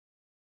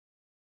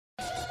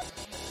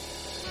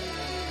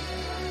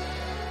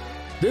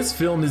This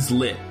Film is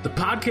Lit, the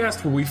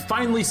podcast where we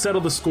finally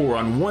settle the score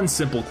on one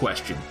simple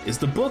question. Is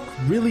the book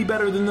really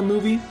better than the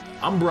movie?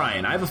 I'm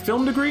Brian. I have a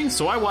film degree,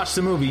 so I watch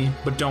the movie,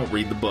 but don't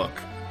read the book.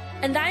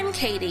 And I'm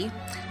Katie.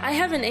 I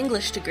have an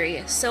English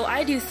degree, so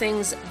I do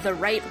things the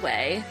right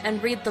way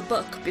and read the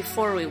book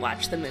before we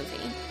watch the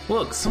movie.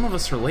 Look, some of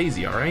us are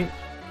lazy, alright?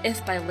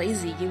 If by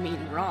lazy you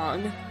mean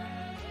wrong.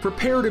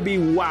 Prepare to be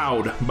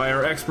wowed by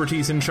our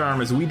expertise and charm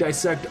as we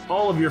dissect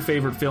all of your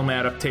favorite film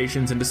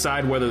adaptations and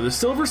decide whether the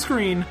silver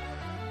screen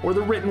or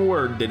the written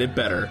word did it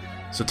better.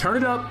 So turn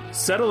it up,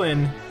 settle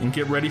in, and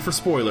get ready for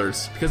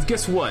spoilers, because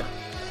guess what?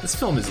 This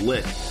film is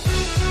lit.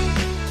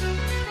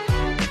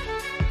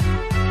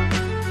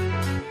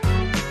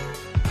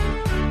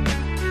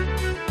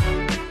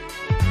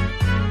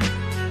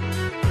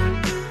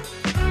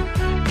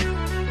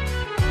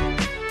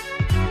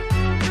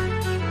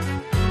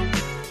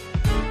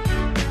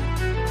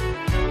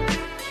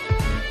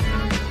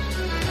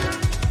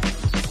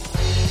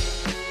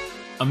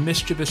 A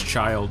mischievous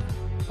child,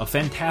 a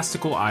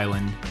fantastical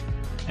island,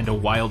 and a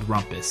wild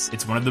rumpus.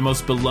 It's one of the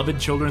most beloved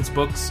children's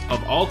books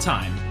of all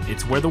time.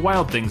 It's Where the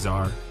Wild Things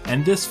Are,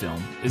 and this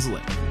film is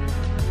lit.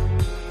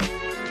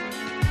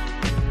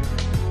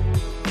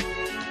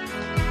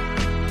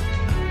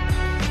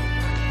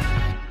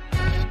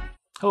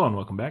 Hello and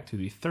welcome back to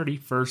the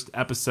 31st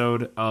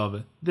episode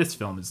of This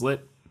Film is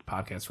Lit, a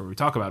podcast where we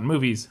talk about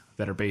movies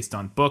that are based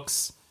on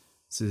books.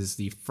 This is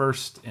the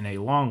first in a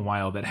long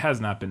while that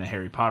has not been a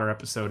Harry Potter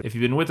episode. If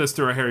you've been with us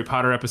through our Harry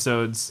Potter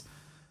episodes,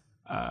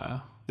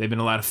 they've been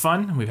a lot of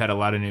fun. We've had a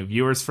lot of new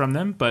viewers from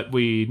them, but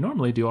we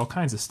normally do all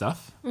kinds of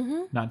stuff,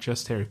 not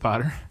just Harry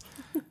Potter.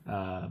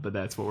 But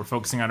that's what we're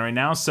focusing on right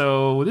now.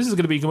 So this is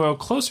going to be a little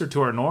closer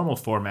to our normal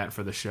format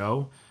for the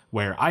show,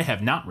 where I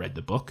have not read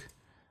the book.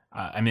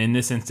 I mean, in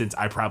this instance,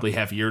 I probably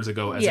have years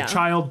ago as a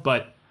child,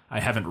 but I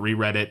haven't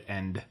reread it,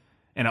 and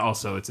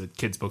also it's a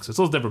kid's book, so it's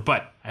a little different.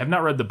 But I have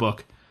not read the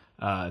book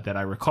that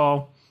I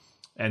recall,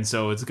 and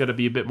so it's going to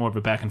be a bit more of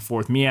a back and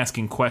forth, me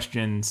asking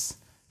questions,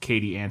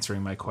 Katie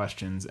answering my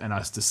questions, and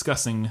us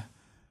discussing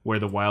where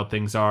the wild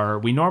things are.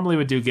 We normally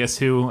would do Guess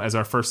Who as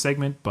our first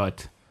segment,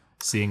 but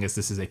seeing as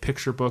this is a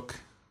picture book...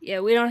 Yeah,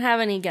 we don't have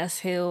any Guess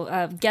Who.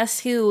 Guess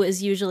Who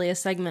is usually a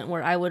segment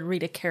where I would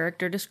read a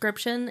character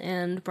description,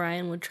 and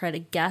Brian would try to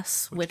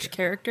guess which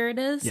character it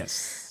is.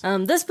 Yes.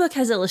 This book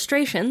has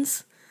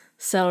illustrations,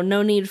 so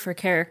no need for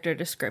character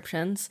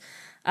descriptions.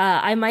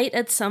 I might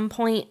at some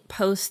point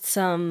post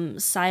some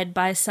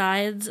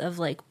side-by-sides of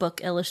like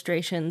book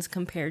illustrations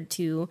compared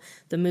to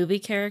the movie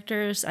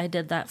characters. I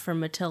did that for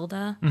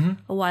Matilda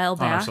a while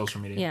back. On our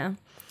social media. Yeah.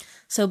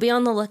 So be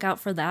on the lookout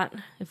for that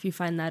if you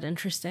find that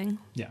interesting.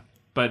 Yeah.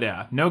 But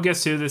yeah, no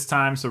Guess Who this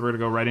time, so we're going to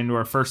go right into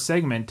our first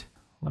segment.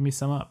 Let me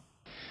sum up.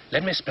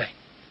 Let me explain.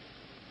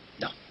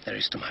 No, there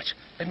is too much.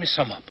 Let me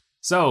sum up.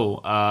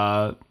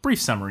 So,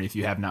 brief summary if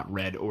you have not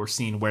read or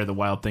seen Where the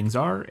Wild Things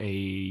Are.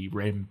 A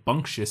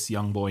rambunctious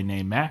young boy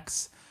named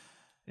Max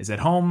is at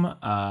home,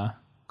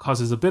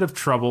 causes a bit of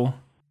trouble.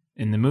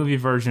 In the movie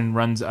version,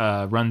 runs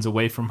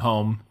away from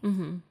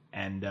home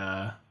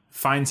and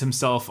finds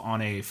himself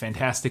on a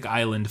fantastic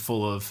island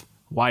full of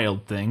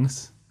wild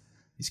things,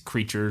 these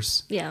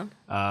creatures. Yeah.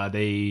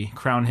 They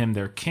crown him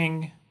their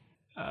king.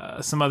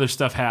 Some other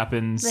stuff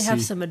happens. They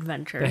have some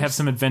adventures. They have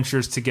some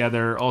adventures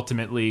together.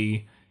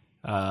 Ultimately...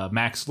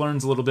 Max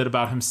learns a little bit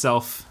about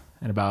himself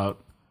and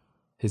about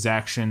his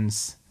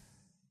actions,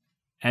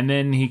 and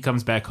then he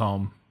comes back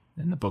home,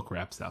 and the book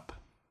wraps up.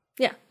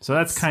 Yeah. So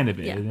that's kind of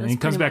it. Yeah, and he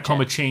comes back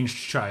home a changed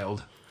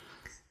child,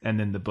 and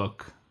then the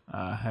book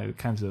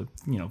kind of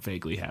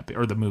vaguely happy,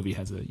 or the movie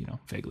has a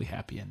vaguely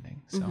happy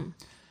ending. So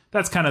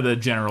that's kind of the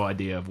general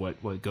idea of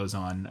what goes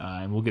on,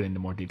 and we'll get into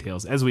more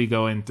details as we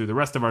go in through the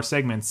rest of our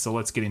segments. So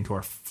let's get into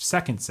our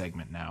second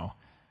segment now,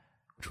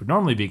 which would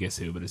normally be Guess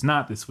Who, but it's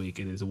not this week.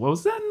 It is, what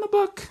was that in the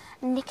book?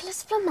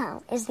 Nicholas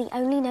Flamel is the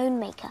only known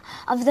maker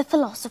of the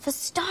Philosopher's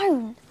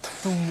Stone.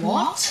 The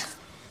what?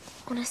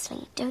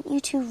 Honestly, don't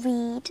you two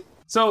read?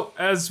 So,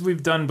 as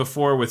we've done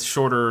before with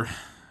shorter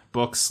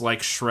books like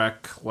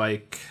Shrek,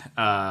 like,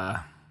 I'm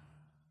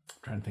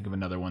trying to think of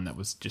another one that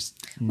was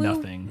just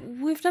nothing.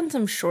 We've done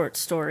some short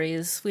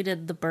stories. We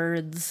did The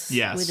Birds.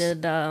 Yes. We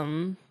did,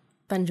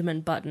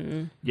 Benjamin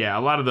Button. Yeah,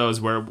 a lot of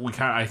those where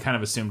I kind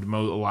of assumed a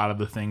lot of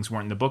the things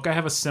weren't in the book. I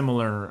have a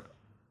similar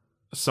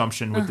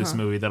assumption with this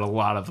movie that a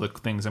lot of the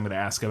things I'm going to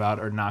ask about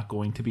are not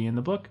going to be in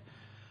the book.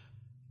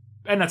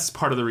 And that's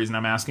part of the reason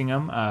I'm asking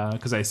them,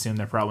 because I assume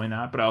they're probably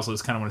not. But I also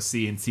just kind of want to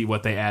see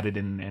what they added,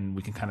 and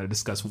we can kind of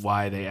discuss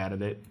why they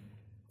added it.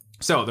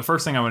 So the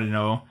first thing I want to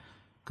know,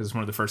 because it's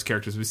one of the first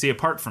characters we see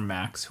apart from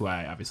Max, who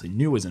I obviously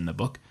knew was in the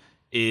book,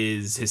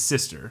 is his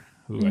sister,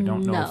 who I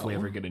don't know if we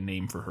ever get a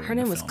name for her. Her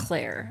name was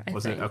Claire, I think.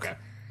 Was it? Okay.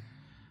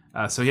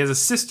 So he has a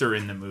sister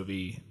in the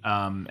movie,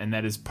 and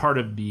that is part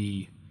of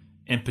the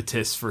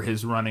impetus for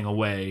his running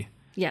away.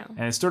 Yeah.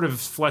 And it sort of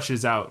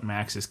fleshes out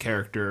Max's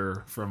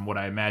character from what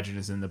I imagine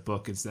is in the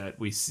book, is that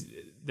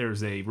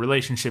there's a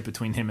relationship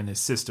between him and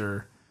his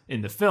sister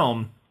in the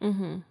film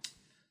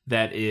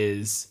that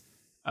is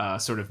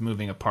sort of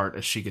moving apart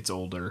as she gets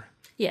older.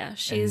 Yeah,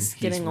 she's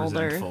he's getting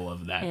older. resentful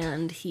of that.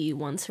 And he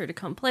wants her to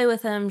come play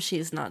with him.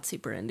 She's not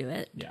super into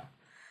it. Yeah.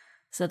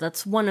 So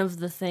that's one of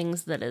the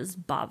things that is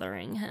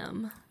bothering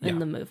him in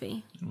the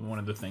movie. And one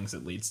of the things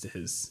that leads to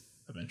his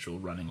eventual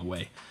running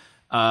away.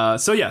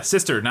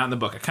 Sister, not in the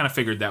book. I kind of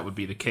figured that would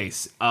be the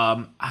case.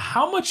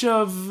 How much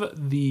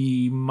of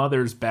the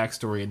mother's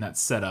backstory in that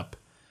setup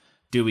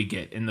do we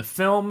get? In the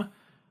film,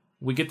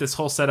 we get this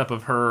whole setup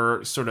of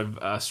her sort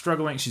of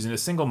struggling. She's a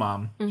single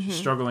mom. She's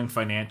struggling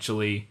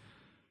financially.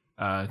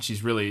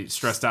 She's really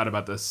stressed out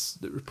about this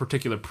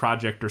particular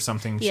project or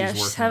something she's working on.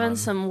 She's having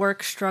some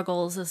work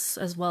struggles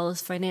as well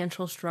as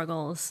financial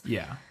struggles.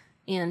 Yeah.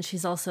 And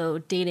she's also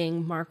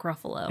dating Mark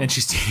Ruffalo. And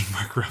she's dating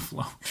Mark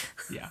Ruffalo.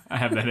 Yeah, I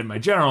have that in my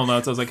general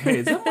notes. I was like, hey,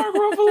 is that Mark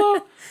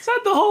Ruffalo? Is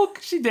that the Hulk?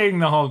 She's dating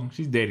the Hulk.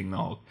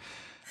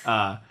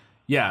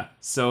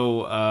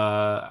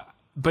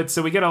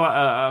 So we get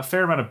a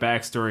fair amount of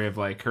backstory of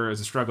like her as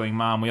a struggling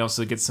mom. We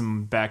also get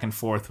some back and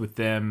forth with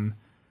them,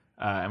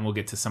 and we'll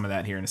get to some of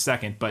that here in a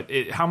second. But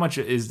how much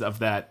of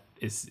that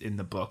is in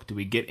the book? Do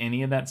we get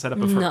any of that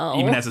setup of her, No.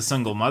 even as a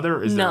single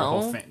mother? Is there a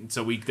whole No. thing?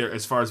 So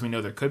as far as we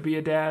know, there could be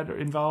a dad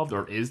involved,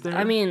 or is there?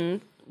 I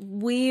mean,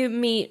 we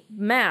meet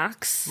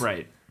Max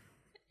right.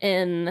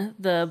 in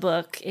the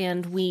book,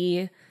 and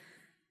we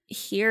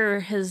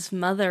hear his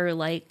mother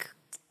like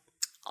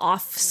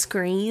off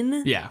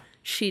screen. Yeah.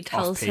 She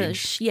tells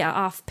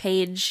off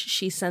page.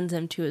 She sends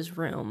him to his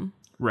room.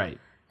 Right.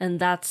 And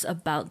that's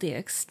about the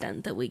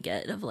extent that we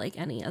get of like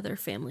any other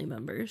family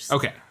members.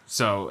 Okay.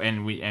 So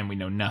and we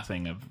know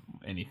nothing of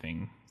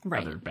anything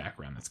other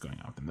background that's going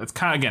on with them. That's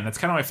kind of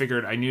what I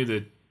figured. I knew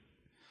that.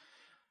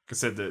 Like I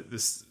said, that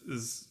this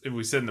is, if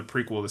we said in the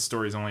prequel, the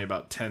story is only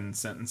about 10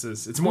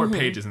 sentences. It's more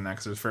pages than that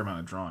because there's a fair amount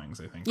of drawings,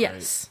 I think.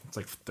 Yes. Right? It's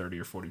like 30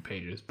 or 40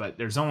 pages, but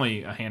there's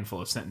only a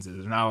handful of sentences.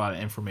 There's not a lot of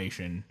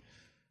information,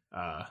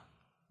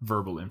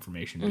 verbal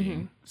information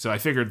being. So I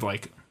figured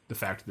like the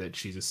fact that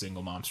she's a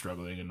single mom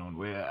struggling in one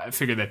way, I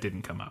figured that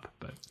didn't come up.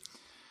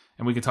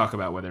 And we could talk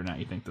about whether or not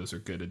you think those are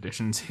good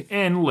additions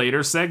in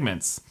later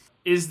segments.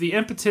 Is the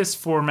impetus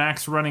for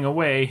Max running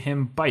away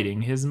him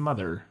biting his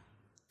mother?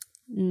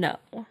 No.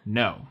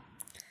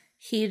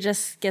 He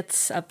just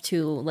gets up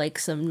to like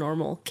some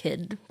normal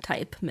kid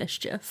type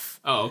mischief.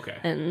 Oh, okay.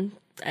 And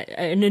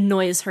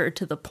annoys her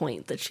to the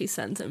point that she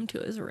sends him to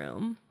his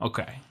room.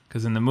 Okay.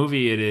 Because in the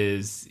movie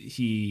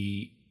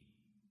he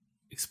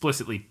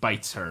explicitly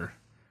bites her.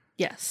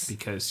 Yes.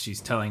 Because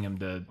she's telling him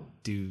to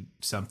do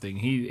something.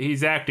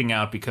 He's acting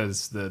out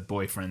because the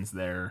boyfriend's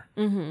there,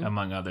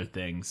 among other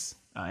things.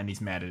 And he's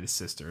mad at his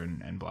sister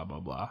and blah, blah,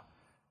 blah.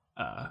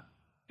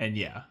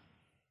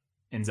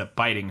 Ends up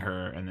biting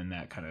her, and then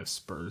that kind of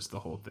spurs the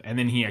whole thing. And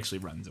then he actually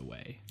runs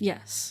away.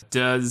 Yes.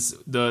 Does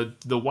the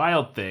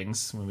Wild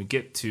Things, when we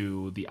get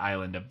to the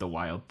island of the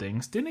Wild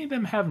Things, did any of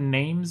them have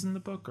names in the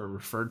book or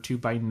referred to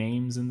by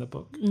names in the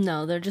book?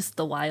 No, they're just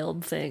the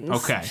Wild Things.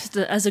 Okay. Just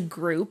as a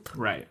group.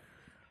 Right.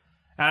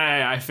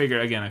 I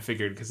figured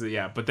because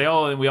but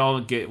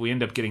we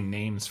end up getting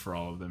names for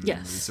all of them.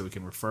 Yes. So we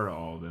can refer to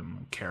all of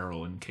them.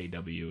 Carol and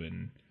KW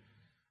and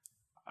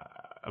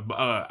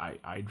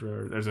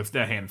Idra. There's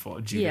a handful.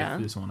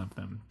 Judith is one of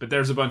them. But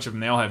there's a bunch of them.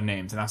 They all have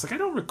names. And I was like, I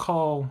don't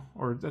recall,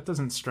 or that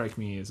doesn't strike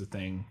me as a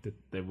thing that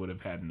they would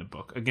have had in the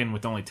book. Again,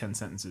 with only 10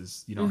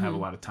 sentences, you don't have a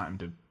lot of time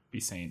to be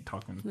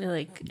talking.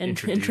 Like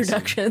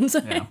introductions.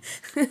 Yeah.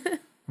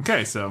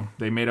 Okay, so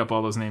they made up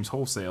all those names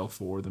wholesale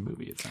for the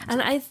movie, it sounds And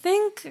like. I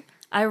think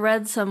I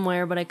read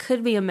somewhere, but I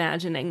could be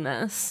imagining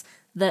this,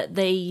 that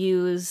they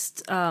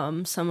used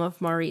some of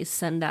Maurice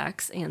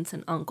Sendak's aunts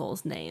and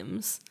uncles'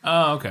 names.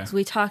 Oh, okay. So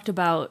we talked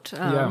about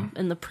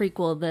in the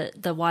prequel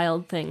that the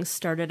Wild Things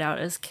started out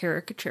as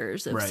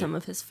caricatures of some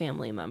of his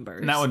family members.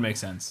 And that would make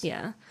sense.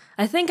 Yeah.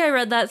 I think I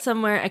read that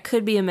somewhere. I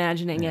could be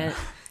imagining it.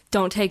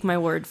 Don't take my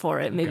word for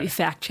it. Maybe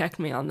fact check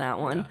me on that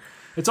one. Yeah.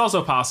 It's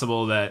also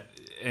possible that,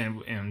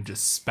 and I'm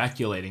just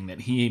speculating, that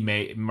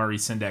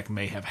Maurice Sendak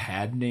may have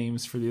had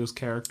names for those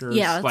characters.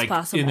 Yeah, it's like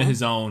possible. in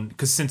his own,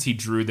 because since he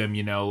drew them,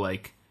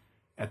 like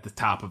at the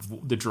top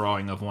of the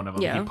drawing of one of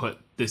them, he put,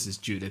 this is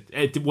Judith.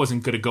 It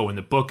wasn't going to go in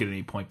the book at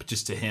any point, but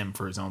just to him,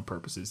 for his own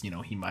purposes,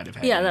 he might have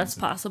had Yeah, names that's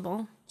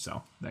possible.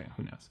 So,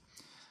 who knows?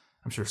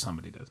 I'm sure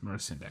somebody does.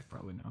 Maurice Sendak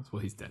probably knows.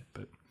 Well, he's dead,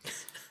 but...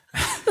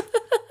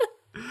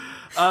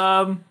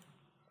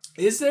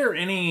 Is there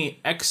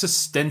any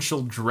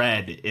existential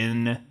dread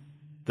in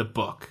the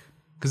book?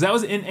 Because that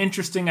was an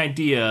interesting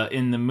idea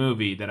in the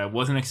movie that I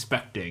wasn't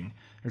expecting.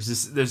 There's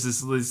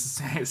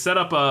this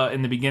setup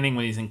in the beginning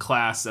when he's in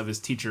class of his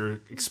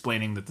teacher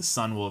explaining that the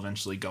sun will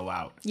eventually go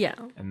out. Yeah.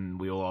 And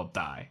we will all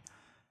die.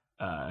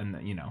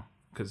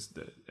 Because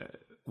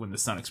when the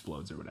sun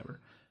explodes or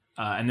whatever.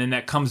 And then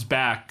that comes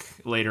back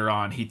later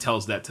on. He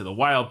tells that to the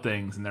Wild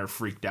Things, and they're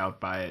freaked out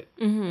by it.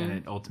 Mm-hmm. And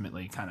it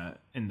ultimately kind of,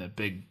 in the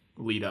big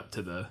lead up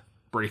to the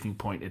breaking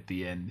point at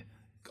the end,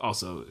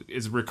 also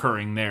is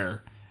recurring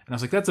there. And I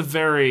was like, that's a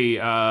very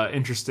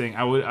interesting.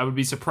 I would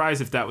be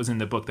surprised if that was in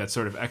the book. That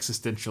sort of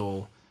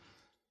existential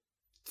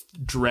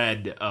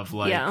dread of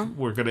like, Yeah.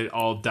 we're going to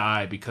all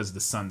die because the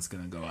sun's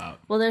going to go out.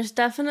 Well, there's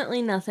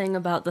definitely nothing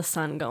about the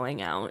sun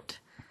going out.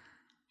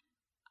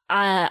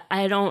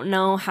 I don't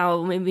know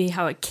how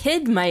a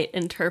kid might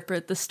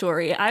interpret the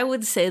story. I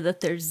would say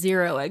that there's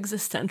zero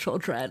existential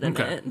dread in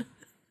it.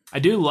 I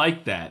do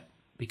like that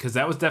because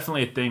that was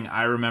definitely a thing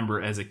I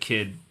remember as a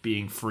kid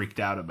being freaked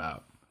out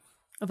about.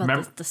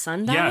 About the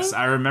sun dying? Yes,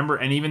 I remember.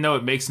 And even though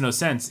it makes no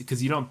sense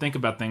because you don't think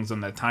about things on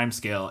that time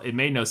scale, it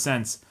made no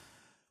sense,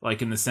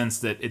 like in the sense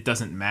that it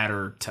doesn't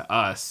matter to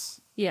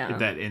us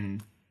that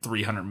in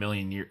 300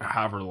 million years,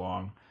 however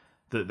long,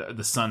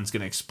 the sun's going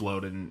to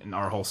explode and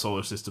our whole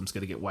solar system's going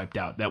to get wiped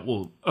out. That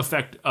will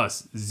affect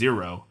us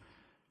zero.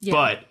 Yeah.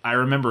 But I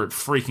remember it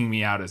freaking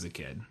me out as a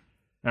kid.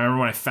 I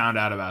remember when I found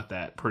out about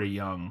that pretty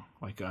young,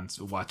 like on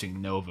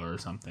watching Nova or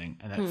something,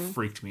 and that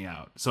freaked me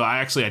out. So I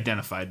actually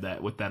identified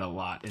that with that a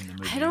lot in the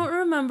movie. I don't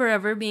remember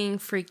ever being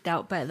freaked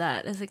out by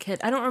that as a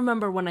kid. I don't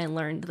remember when I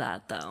learned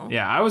that though.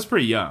 Yeah, I was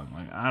pretty young.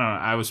 Like I don't know,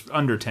 I was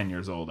under 10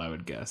 years old, I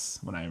would guess,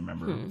 when I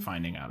remember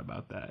finding out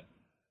about that.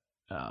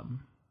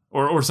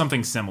 Or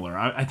something similar.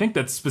 I think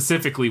that's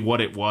specifically what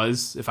it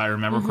was, if I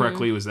remember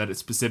correctly, was that it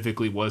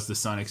specifically was the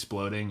sun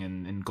exploding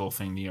and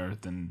engulfing the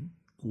Earth and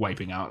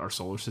wiping out our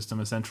solar system,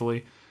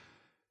 essentially.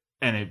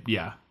 And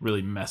it,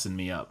 really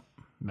messing up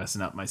my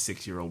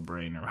 6-year-old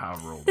brain, or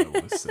however old I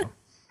was. So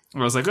I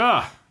was like,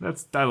 I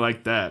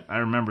like that. I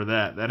remember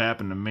that. That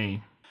happened to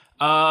me.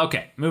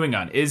 Okay, moving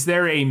on. Is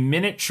there a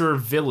miniature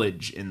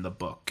village in the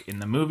book? In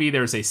the movie,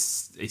 there's a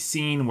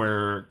scene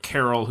where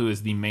Carol, who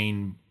is the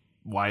main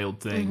wild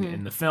thing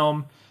in the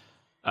film,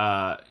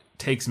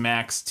 takes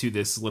Max to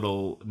this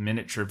little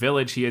miniature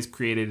village he has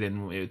created,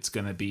 and it's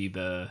going to be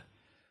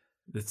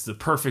it's the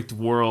perfect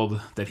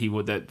world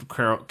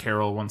that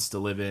Carol wants to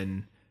live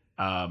in,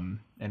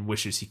 and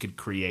wishes he could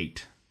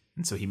create.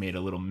 And so he made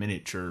a little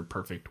miniature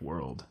perfect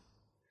world.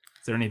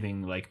 Is there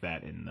anything like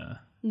that in the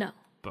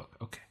book?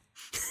 Okay.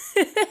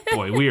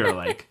 Boy, we are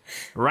like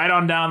right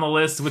on down the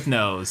list with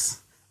no's.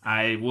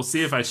 I will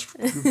see if I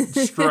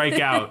strike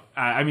out.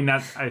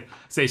 I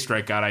say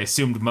strike out. I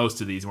assumed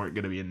most of these weren't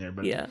going to be in there,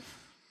 but yeah.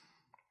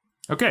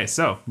 Okay,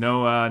 so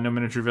no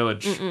miniature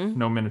village,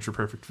 no miniature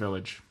perfect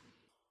village.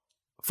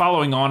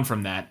 Following on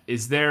from that,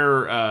 is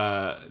there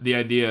the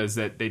idea is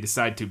that they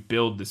decide to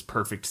build this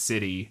perfect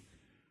city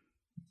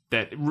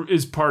that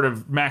is part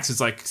of Max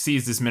is like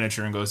sees this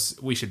miniature and goes,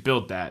 we should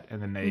build that,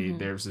 and then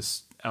there's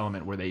this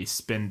element where they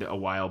spend a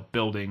while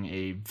building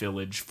a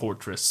village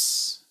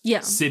fortress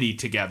city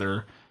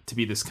together to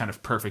be this kind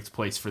of perfect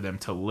place for them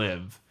to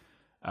live.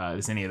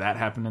 Does any of that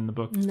happen in the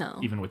book? No.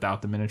 Even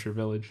without the miniature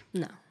village?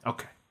 No.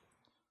 Okay.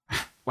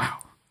 Wow.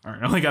 All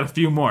right, I only got a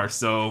few more,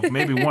 so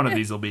maybe one of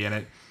these will be in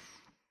it.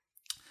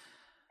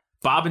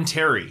 Bob and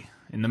Terry.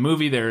 In the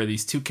movie, there are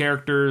these two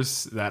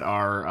characters that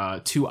are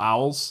two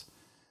owls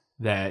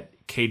that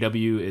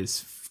KW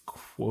is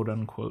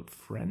quote-unquote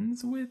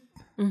friends with.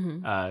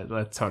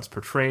 That's how it's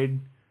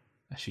portrayed.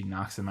 She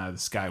knocks them out of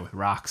the sky with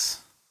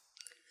rocks,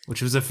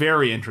 which was a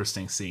very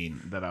interesting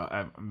scene that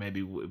I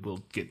maybe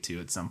we'll get to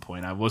at some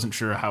point. I wasn't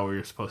sure how we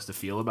were supposed to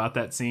feel about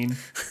that scene.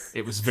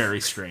 It was very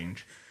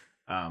strange,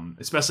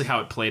 especially how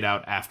it played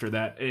out after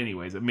that.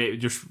 Anyways,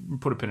 just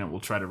put a pin in it.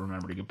 We'll try to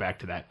remember to get back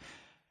to that.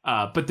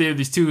 But there are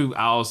these two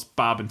owls,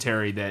 Bob and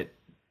Terry, that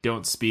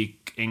don't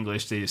speak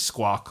English. They just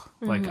squawk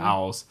like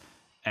owls,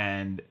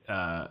 and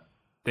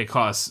they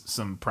cause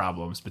some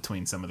problems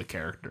between some of the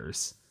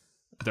characters.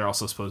 But they're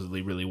also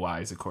supposedly really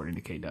wise, according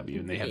to KW,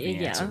 and they have the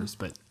answers.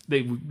 But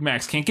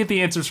Max can't get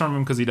the answers from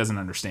him because he doesn't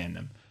understand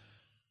them.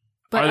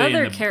 But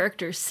other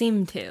characters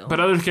seem to.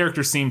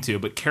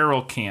 But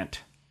Carol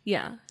can't.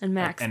 Yeah, and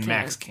Max can't.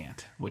 Max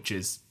can't, which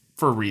is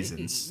for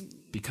reasons,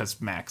 because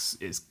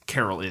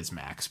Carol is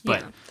Max.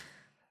 But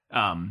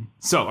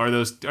so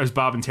is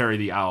Bob and Terry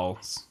the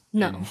owls?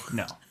 No.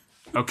 No.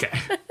 Okay.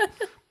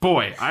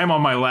 Boy, I'm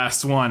on my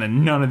last one,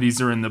 and none of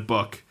these are in the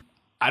book.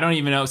 I don't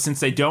even know, since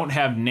they don't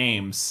have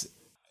names,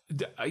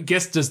 I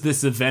guess, does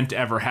this event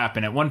ever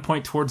happen? At one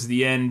point towards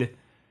the end,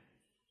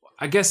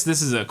 I guess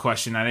this is a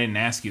question, I didn't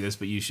ask you this,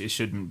 but it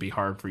shouldn't be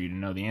hard for you to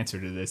know the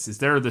answer to this. Is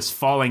there this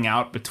falling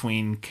out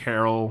between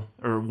Carol,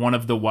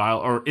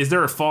 or is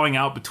there a falling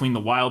out between the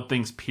Wild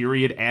Things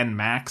period and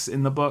Max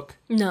in the book?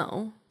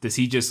 No. Does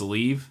he just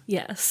leave?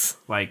 Yes.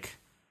 Like,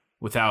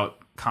 without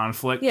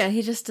conflict? Yeah,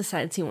 he just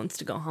decides he wants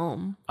to go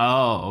home.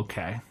 Oh,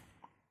 okay.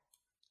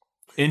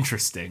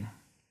 Interesting.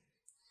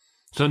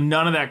 So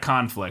none of that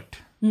conflict.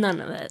 None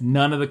of it.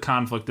 None of the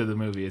conflict of the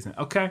movie isn't.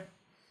 Okay.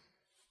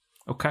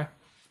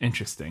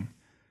 Interesting.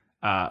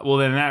 Well,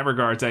 then in that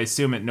regards, I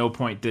assume at no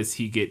point does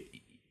he get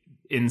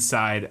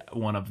inside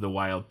one of the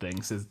Wild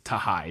Things to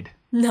hide.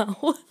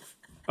 No.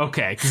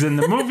 Okay, because in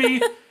the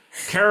movie,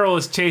 Carol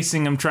is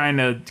chasing him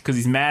because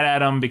he's mad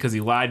at him because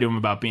he lied to him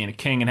about being a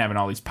king and having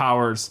all these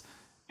powers.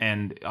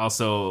 And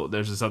also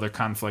there's this other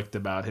conflict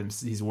about him.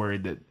 He's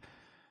worried that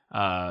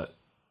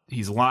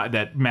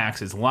that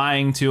Max is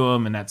lying to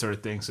him and that sort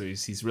of thing. So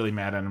he's really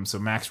mad at him. So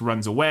Max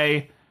runs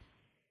away,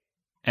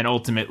 and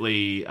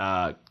ultimately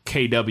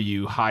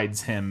KW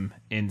hides him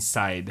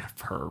inside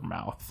her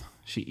mouth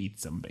She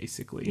eats them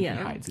basically. Yeah,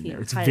 He hides in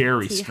there. It's he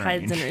very hides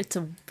strange. in there.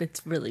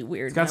 It's really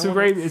weird.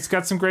 It's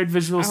got some great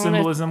visual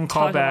symbolism,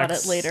 talk about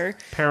callbacks, it later.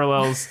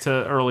 parallels to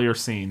earlier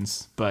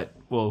scenes, but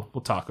we'll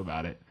talk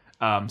about it.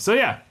 So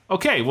yeah,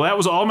 okay. Well, that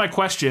was all my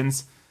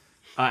questions,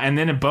 and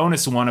then a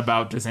bonus one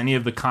about does any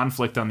of the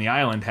conflict on the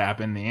island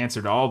happen? The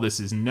answer to all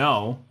this is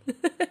no,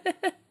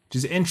 which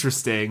is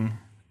interesting.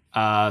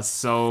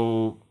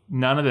 So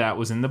none of that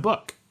was in the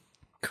book.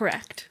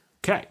 Correct.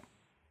 Okay,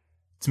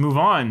 let's move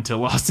on to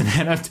Lost in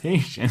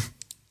Adaptation.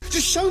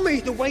 Just show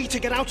me the way to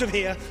get out of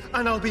here,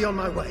 and I'll be on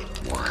my way.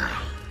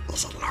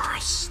 Was it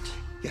lost?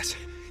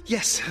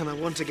 Yes, and I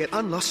want to get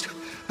unlost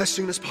as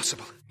soon as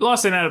possible.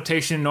 Lost in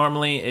Adaptation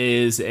normally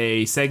is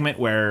a segment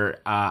where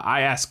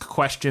I ask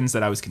questions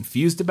that I was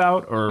confused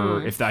about,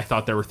 or if I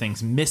thought there were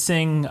things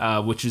missing,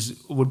 which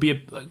would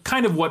be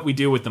kind of what we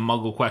do with the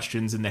Muggle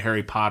questions in the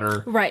Harry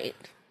Potter Right.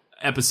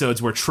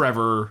 episodes, where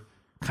Trevor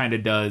kind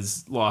of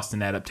does Lost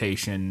in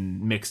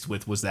Adaptation mixed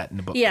with was that in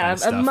the book? Yeah, kind of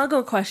stuff.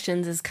 Muggle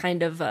Questions is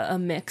kind of a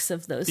mix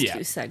of those Yeah.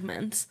 two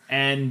segments.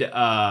 And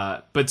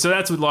but so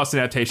that's what Lost in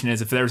Adaptation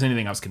is. If there was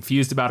anything I was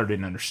confused about or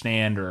didn't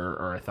understand,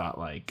 or I thought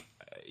like,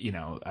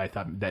 I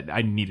thought that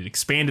I needed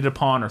expanded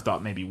upon, or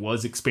thought maybe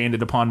was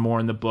expanded upon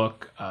more in the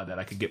book, that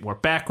I could get more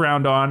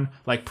background on,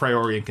 like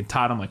Priori and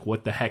Cantata. I'm like,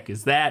 what the heck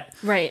is that?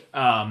 Right.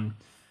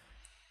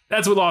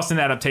 That's what Lost in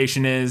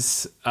Adaptation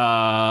is.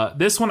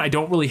 This one, I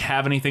don't really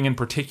have anything in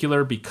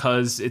particular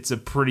because it's a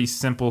pretty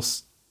simple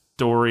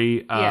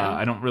story. Yeah.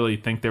 I don't really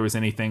think there was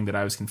anything that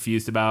I was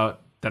confused about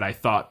that I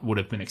thought would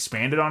have been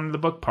expanded on in the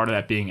book. Part of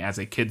that being as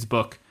a kid's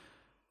book.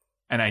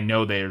 And I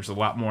know there's a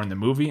lot more in the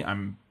movie.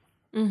 I'm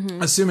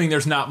assuming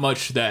there's not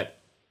much that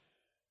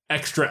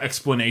extra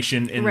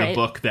explanation in the Right.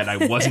 book that I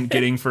wasn't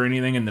getting for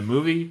anything in the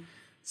movie.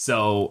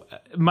 So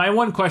my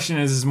one question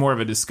is more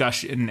of a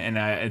discussion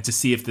and to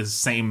see if the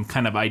same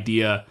kind of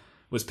idea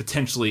was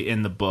potentially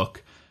in the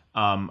book.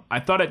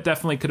 I thought it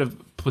definitely could have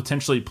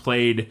potentially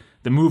played,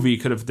 the movie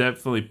could have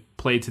definitely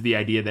played to the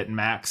idea that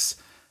Max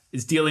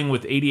is dealing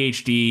with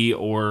ADHD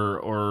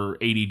or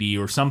ADD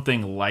or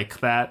something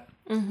like that.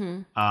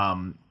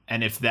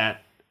 And if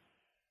that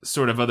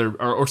sort of other,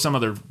 or some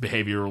other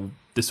behavioral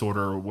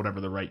disorder or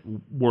whatever the right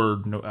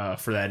word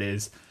for that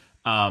is.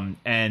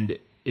 And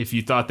if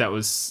you thought that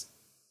was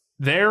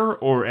there,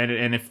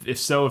 and if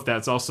so, if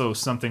that's also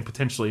something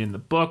potentially in the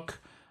book.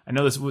 I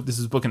know this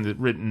is a book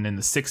written in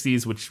the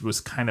 60s, which was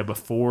kind of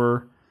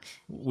before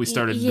we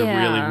started to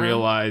really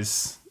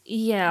realize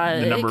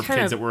the number of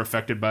kids that were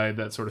affected by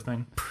that sort of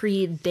thing.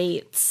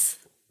 Predates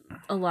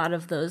a lot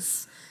of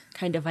those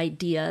kind of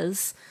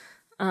ideas.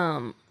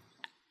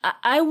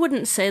 I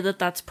wouldn't say that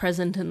that's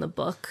present in the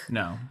book.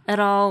 No. At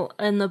all.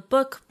 In the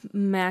book,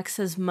 Max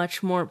is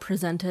much more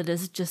presented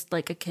as just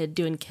like a kid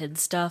doing kid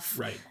stuff.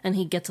 Right. And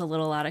he gets a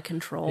little out of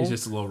control. He's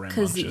just a little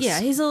rambunctious. Yeah,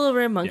 he's a little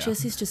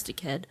rambunctious. Yeah. He's just a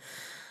kid.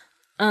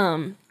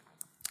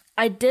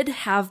 I did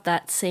have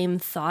that same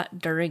thought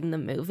during the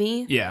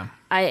movie. Yeah.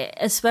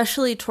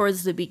 Especially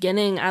towards the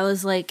beginning, I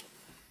was like,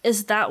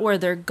 is that where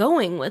they're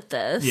going with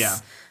this? Yeah.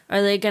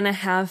 Are they going to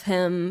have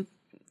him,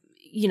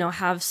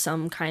 have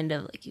some kind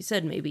of, like you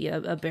said, maybe a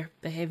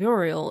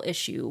behavioral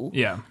issue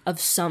of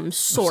some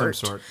sort? Of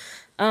some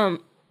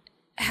sort.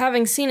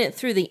 Having seen it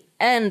through the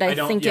end, I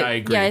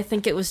agree. I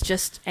think it was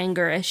just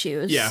anger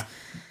issues. Yeah.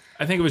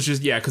 I think it was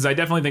just, because I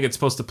definitely think it's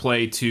supposed to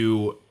play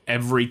to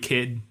every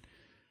kid,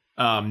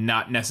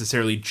 not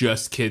necessarily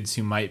just kids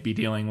who might be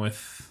dealing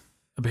with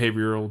a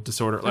behavioral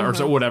disorder or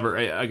so whatever.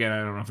 Again,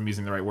 I don't know if I'm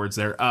using the right words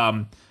there,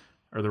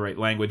 or the right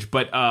language,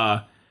 but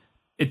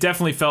it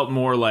definitely felt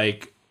more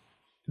like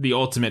the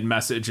ultimate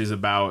message is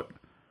about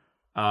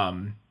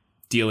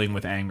dealing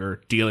with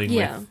anger, dealing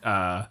with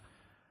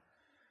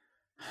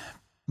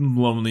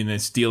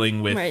loneliness,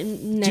 dealing with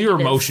your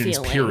emotions,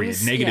 period.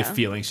 Negative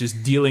feelings,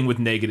 just dealing with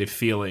negative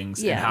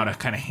feelings and how to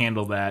kind of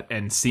handle that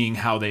and seeing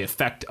how they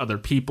affect other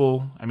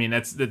people. I mean,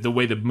 that's the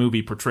way the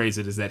movie portrays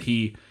it, is that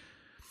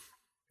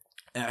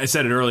I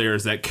said it earlier,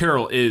 is that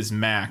Carol is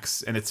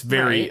Max, and it's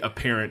very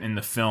apparent in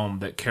the film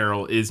that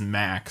Carol is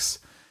Max,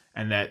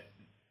 and that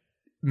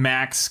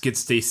Max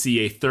gets to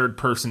see a third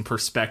person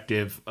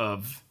perspective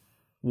of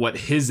what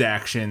his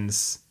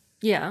actions,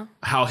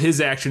 how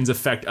his actions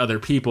affect other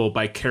people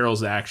by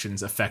Carol's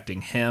actions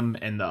affecting him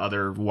and the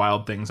other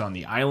wild things on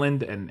the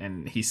island,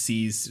 and he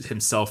sees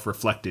himself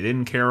reflected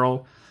in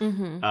Carol,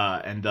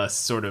 and thus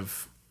sort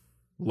of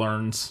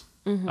learns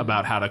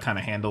about how to kind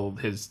of handle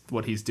his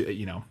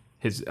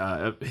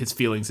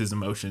feelings, his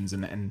emotions,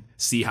 and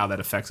see how that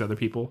affects other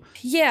people.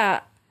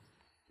 Yeah,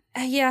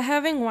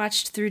 having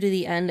watched through to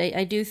the end,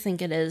 I do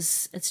think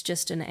it's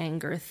just an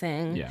anger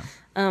thing. Yeah.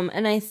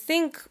 And I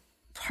think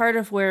part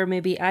of where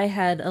maybe I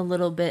had a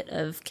little bit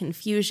of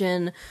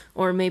confusion,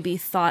 or maybe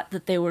thought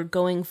that they were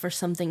going for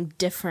something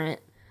different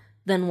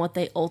than what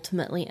they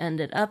ultimately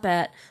ended up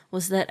at,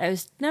 was that I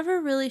was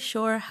never really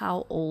sure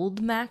how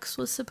old Max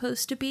was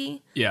supposed to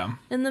be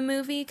in the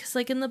movie. Because,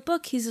 like, in the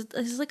book, he's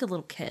like a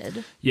little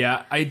kid.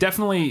 Yeah, I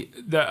definitely,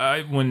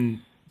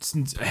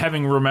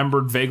 having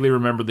vaguely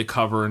remembered the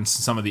cover and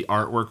some of the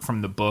artwork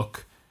from the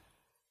book,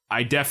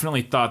 I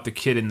definitely thought the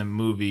kid in the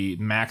movie,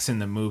 Max in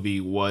the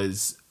movie,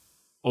 was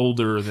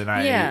older than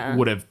I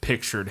would have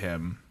pictured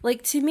him.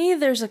 Like, to me,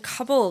 there's a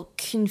couple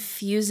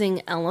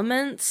confusing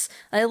elements.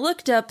 I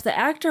looked up, the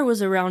actor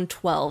was around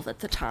 12 at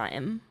the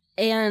time.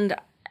 And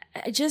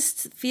I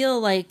just feel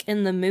like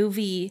in the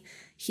movie,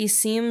 he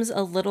seems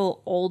a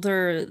little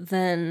older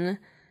than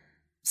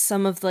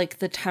some of, like,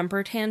 the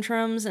temper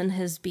tantrums and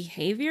his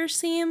behavior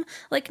seem.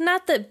 Like,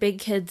 not that big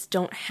kids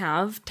don't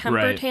have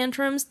temper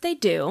tantrums. They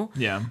do.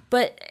 Yeah.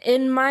 But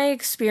in my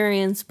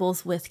experience,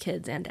 both with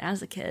kids and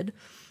as a kid,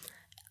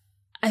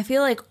 I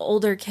feel like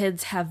older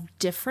kids have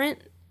different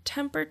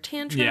temper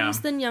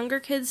tantrums than younger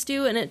kids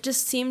do, and it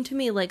just seemed to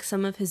me like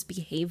some of his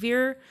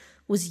behavior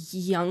was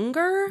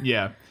younger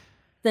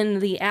than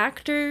the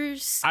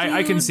actors.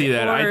 I can see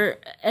that.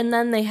 And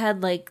then they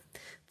had, like,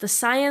 the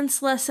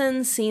science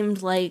lesson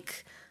seemed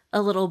like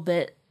a little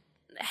bit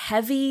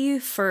heavy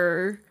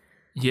for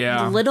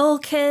little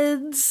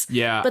kids.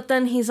 Yeah. But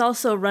then he's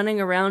also running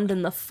around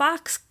in the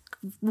fox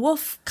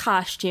wolf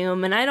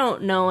costume, and I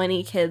don't know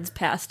any kids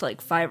past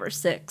like 5 or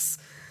 6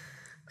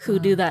 who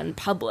do that in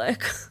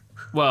public.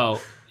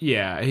 Well,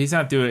 yeah, he's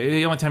not doing it.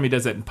 The only time he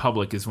does that in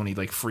public is when he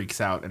like freaks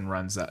out and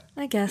runs up.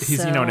 I guess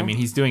so. You know what I mean?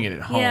 He's doing it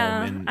at home,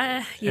 and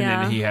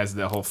then he has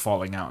the whole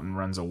falling out and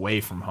runs away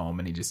from home,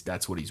 and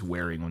that's what he's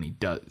wearing when he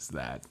does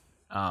that.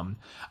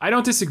 I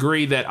don't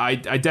disagree that I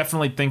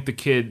definitely think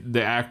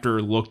the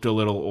actor looked a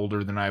little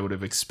older than I would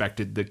have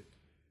expected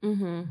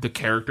the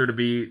character to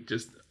be,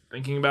 just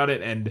thinking about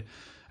it. And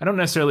I don't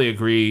necessarily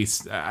agree.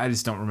 I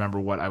just don't remember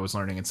what I was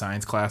learning in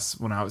science class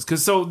when I was,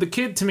 so the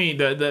kid, to me,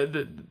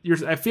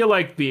 I feel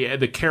like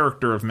the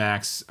character of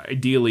Max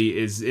ideally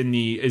is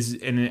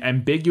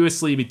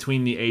ambiguously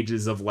between the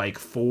ages of like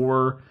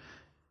 4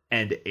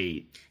 and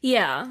 8.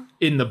 Yeah.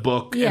 In the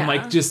book, and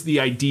like just the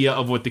idea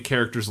of what the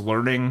character's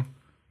learning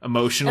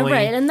emotionally.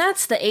 Right, and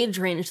that's the age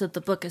range that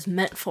the book is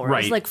meant for.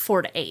 Right. It's like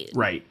 4 to 8.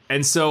 Right.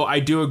 And so I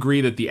do agree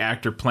that the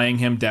actor playing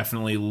him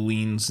definitely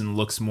leans and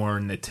looks more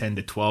in the 10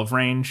 to 12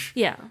 range.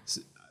 Yeah.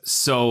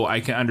 So I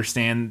can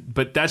understand,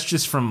 but that's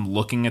just from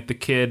looking at the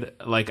kid.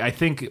 Like, I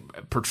think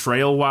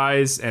portrayal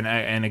wise,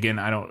 and again,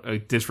 I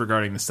don't,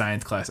 disregarding the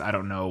science class, I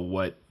don't know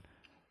what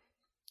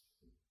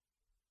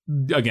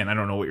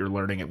you're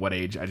learning at what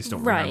age. I just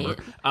don't remember.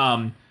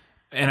 And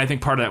I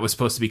think part of that was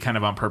supposed to be kind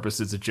of on purpose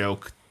as a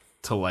joke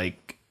to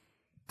like,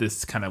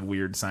 this kind of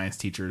weird science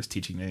teacher is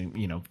teaching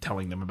them,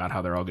 telling them about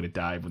how they're all going to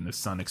die when the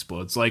sun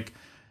explodes. Like,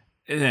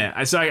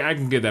 so I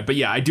can get that. But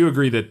yeah, I do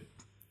agree that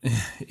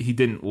he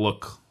didn't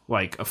look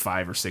like a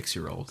 5 or 6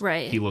 year old.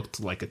 Right. He looked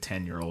like a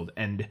 10-year-old,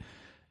 and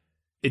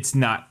it's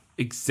not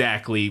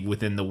exactly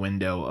within the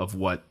window of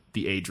what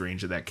the age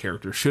range of that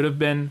character should have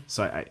been.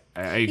 So I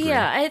agree.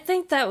 Yeah, I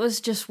think that was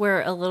just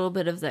where a little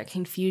bit of that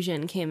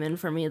confusion came in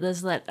for me.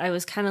 Is that I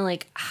was kind of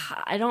like,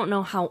 I don't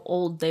know how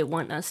old they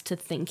want us to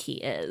think he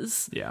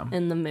is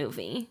in the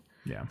movie.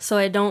 Yeah. So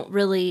I don't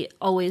really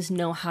always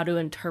know how to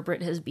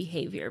interpret his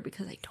behavior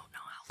because I don't know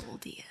how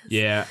old he is.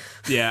 Yeah.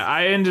 Yeah.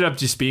 I ended up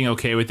just being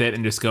okay with it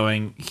and just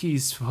going,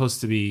 he's supposed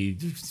to be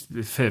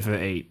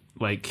 8.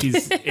 Like,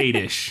 he's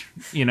 8-ish,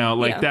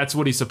 that's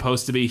what he's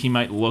supposed to be. He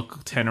might look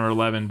 10 or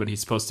 11, but he's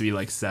supposed to be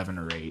like 7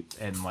 or 8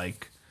 and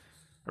like,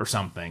 or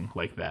something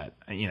like that,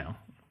 so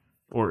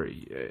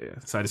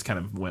I just kind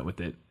of went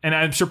with it. And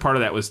I'm sure part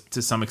of that was,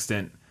 to some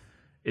extent,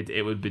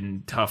 it would have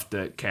been tough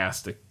to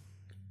cast a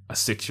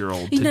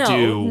 6-year-old to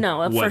do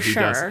what he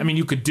does. I mean,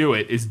 you could do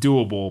it. It's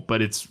doable,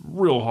 but it's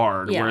real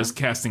hard. Yeah. Whereas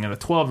casting a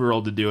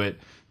 12-year-old to do it,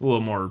 a little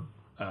more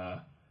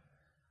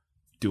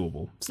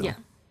doable. So. Yeah.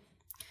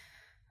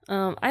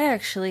 I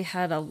actually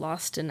had a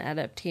Lost in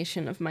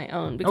adaptation of my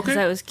own because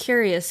I was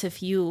curious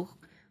if you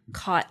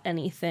caught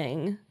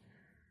anything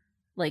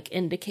like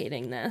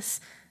indicating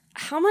this.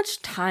 How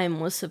much time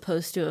was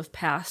supposed to have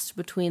passed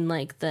between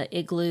like the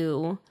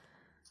igloo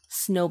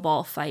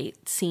snowball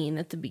fight scene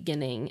at the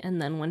beginning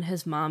and then when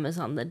his mom is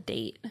on the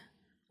date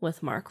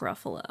with Mark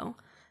Ruffalo?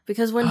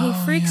 Because when he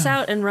freaks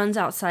out and runs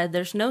outside,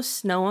 there's no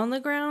snow on the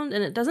ground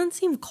and it doesn't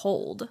seem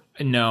cold.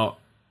 No.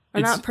 Or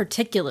not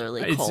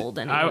particularly cold,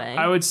 anyway.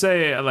 I would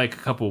say like a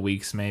couple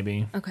weeks,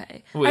 maybe.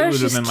 Okay. I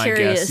was just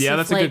curious. Yeah,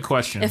 that's a good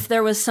question. If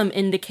there was some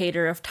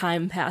indicator of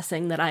time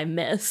passing that I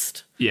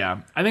missed.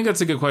 Yeah, I think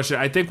that's a good question.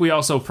 I think we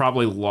also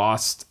probably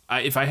lost,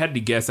 if I had to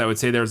guess, I would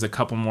say there was a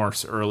couple more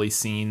early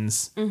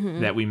scenes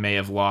that we may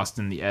have lost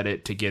in the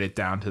edit to get it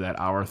down to that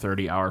hour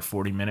 30, hour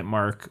 40-minute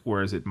mark,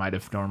 whereas it might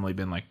have normally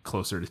been like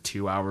closer to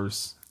 2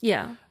 hours.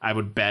 Yeah. I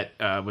would bet,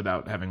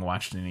 without having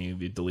watched any of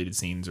the deleted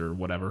scenes or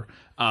whatever.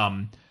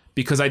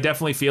 Because I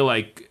definitely feel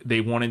like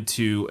they wanted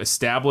to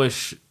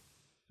establish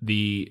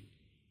the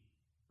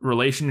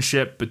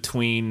relationship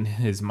between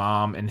his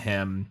mom and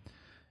him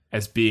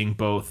as being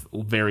both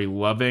very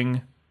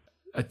loving,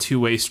 a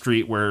two-way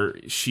street where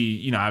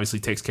she, obviously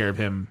takes care of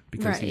him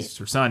because he's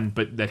her son,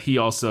 but that he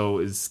also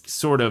is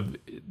sort of,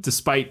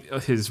 despite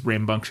his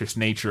rambunctious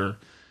nature,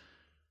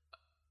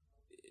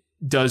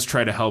 does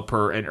try to help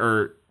her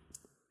or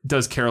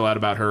does care a lot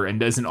about her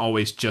and isn't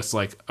always just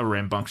like a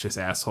rambunctious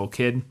asshole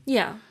kid.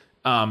 Yeah.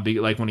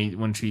 Like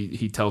when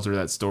he tells her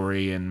that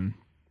story, and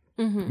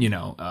you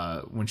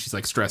know, when she's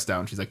like stressed out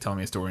and she's like telling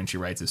me a story and she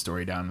writes a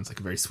story down, it's like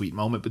a very sweet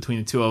moment between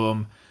the two of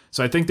them.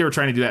 So I think they were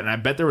trying to do that, and I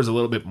bet there was a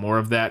little bit more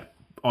of that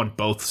on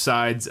both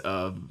sides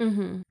of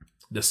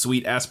the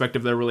sweet aspect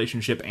of their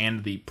relationship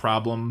and the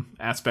problem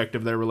aspect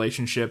of their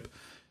relationship.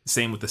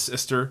 Same with the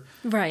sister.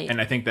 Right.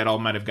 And I think that all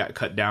might have got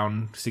cut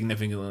down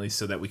significantly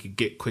so that we could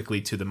get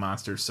quickly to the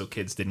monsters so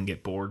kids didn't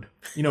get bored.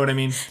 You know what I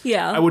mean?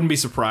 Yeah. I wouldn't be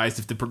surprised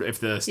if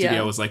the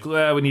studio was like,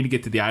 well, we need to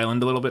get to the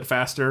island a little bit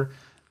faster.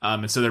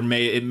 And so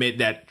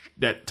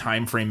that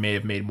time frame may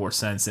have made more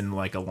sense in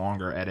like a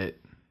longer edit.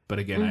 But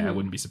again, I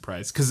wouldn't be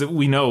surprised because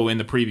we know in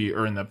the preview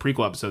or in the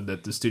prequel episode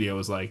that the studio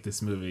was like,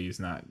 this movie is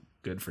not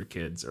good for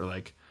kids, or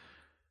like,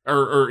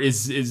 or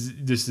is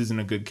this isn't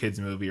a good kids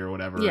movie or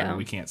whatever. Yeah. And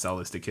we can't sell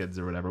this to kids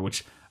or whatever,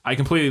 which I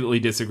completely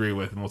disagree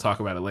with, and we'll talk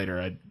about it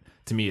later.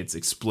 To me, it's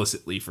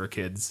explicitly for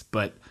kids,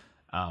 but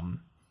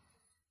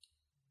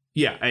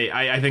yeah,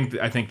 I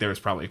think there was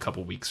probably a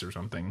couple weeks or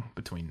something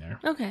between there.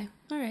 Okay,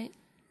 all right.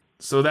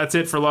 So that's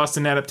it for Lost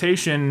in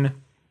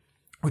Adaptation,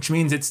 which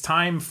means it's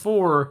time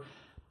for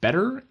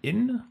Better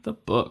in the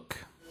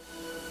Book.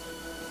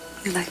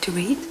 You like to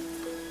read?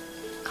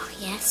 Oh,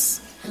 yes.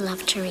 I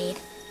love to read.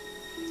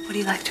 What do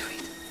you like to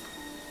read?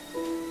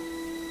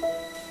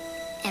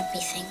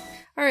 Everything.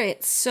 All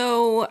right,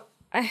 so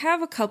I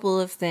have a couple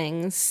of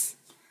things.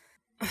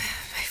 My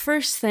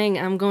first thing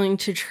I'm going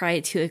to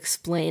try to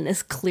explain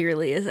as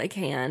clearly as I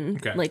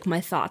can, like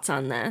my thoughts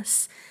on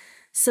this.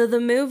 So the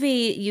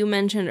movie you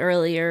mentioned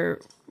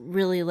earlier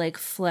really like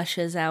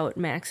fleshes out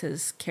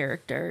Max's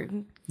character,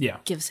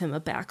 gives him a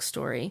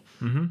backstory.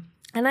 Mm-hmm.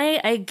 And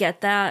I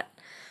get that,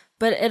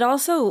 but it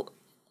also,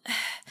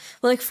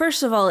 like,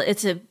 first of all,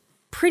 it's a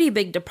pretty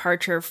big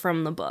departure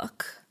from the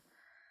book.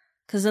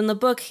 Because in the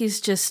book,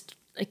 he's just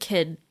a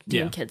kid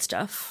doing kid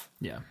stuff.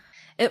 Yeah.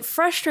 It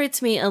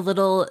frustrates me a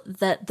little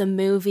that the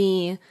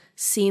movie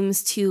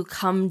seems to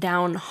come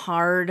down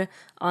hard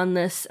on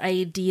this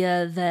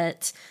idea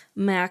that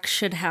Max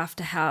should have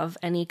to have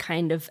any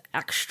kind of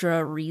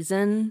extra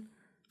reason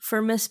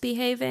for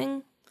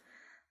misbehaving.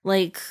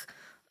 Like,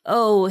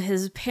 oh,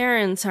 his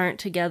parents aren't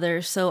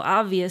together, so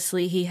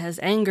obviously he has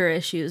anger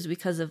issues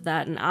because of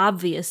that, and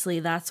obviously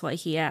that's why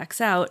he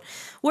acts out.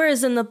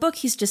 Whereas in the book,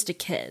 he's just a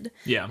kid.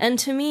 Yeah. And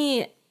to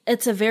me,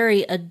 it's a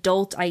very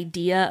adult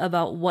idea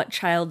about what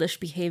childish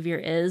behavior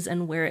is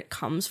and where it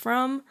comes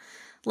from.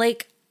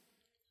 Like,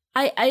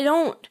 I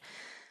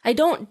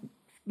don't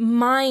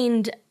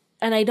mind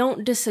and I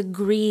don't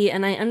disagree,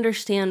 and I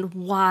understand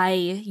why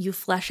you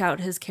flesh out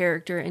his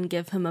character and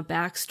give him a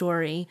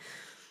backstory.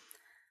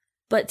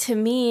 But to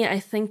me, I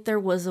think there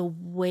was a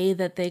way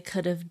that they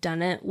could have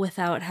done it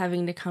without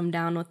having to come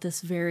down with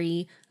this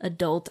very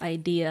adult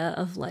idea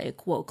of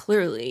like, well,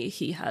 clearly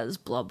he has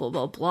blah, blah,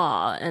 blah,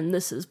 blah, and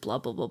this is blah,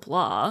 blah, blah,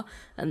 blah,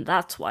 and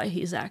that's why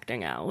he's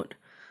acting out.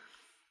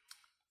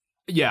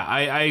 Yeah,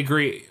 I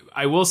agree.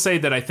 I will say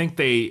that I think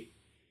they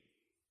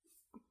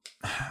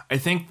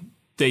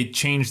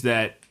changed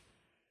that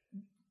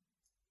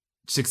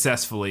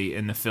successfully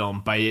in the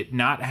film by it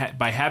not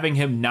by having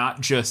him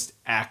not just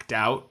act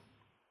out,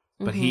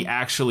 but he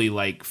actually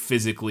like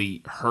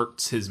physically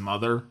hurts his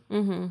mother.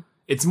 Mm-hmm.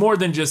 It's more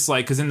than just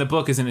like, because in the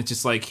book, isn't it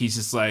just like he's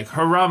just like,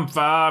 harumph,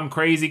 I'm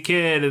crazy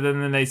kid, and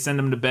then they send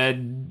him to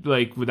bed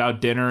like without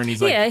dinner, and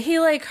he's like, yeah, he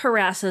like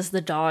harasses the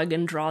dog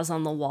and draws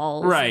on the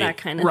walls, right, that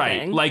kind of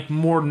thing, like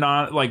more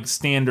not like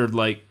standard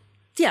like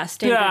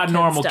standard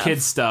normal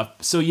kid stuff.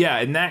 So yeah,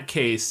 in that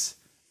case,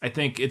 I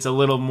think it's a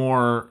little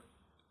more.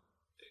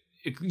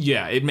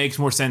 It makes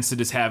more sense to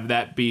just have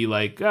that be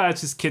like,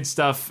 it's just kid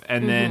stuff,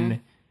 and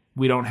then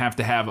we don't have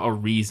to have a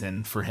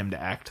reason for him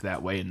to act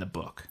that way in the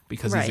book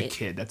because he's a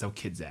kid. That's how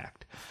kids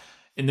act.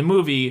 In the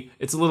movie,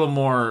 it's a little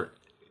more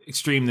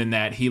extreme than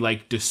that. He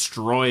like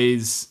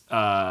destroys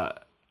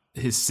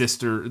his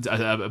sister,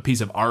 a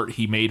piece of art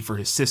he made for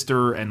his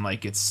sister, and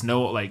like it's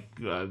snow, like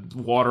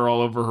water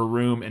all over her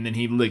room, and then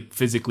he like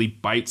physically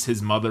bites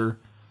his mother,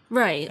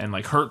 right, and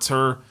like hurts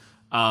her.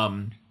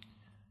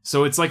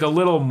 So it's like a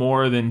little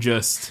more than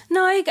just...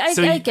 No, I get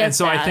that. And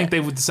so I think they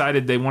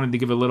decided they wanted to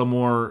give a little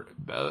more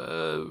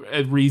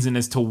a reason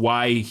as to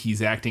why he's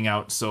acting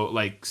out so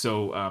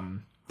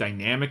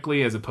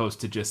dynamically as opposed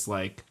to just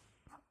like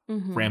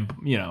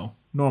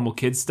normal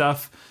kid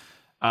stuff.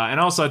 And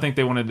also I think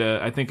they wanted to...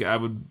 I think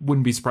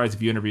wouldn't be surprised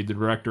if you interviewed the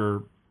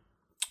director,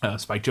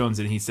 Spike Jonze,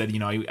 and he said,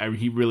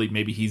 he really...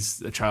 Maybe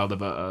he's a child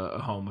of a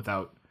home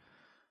without...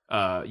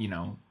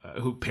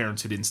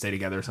 parents who didn't stay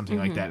together or something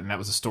like that, and that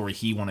was a story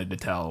he wanted to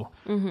tell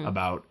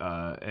about,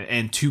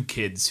 and two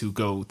kids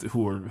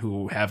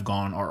who have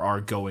gone or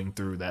are going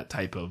through that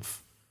type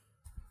of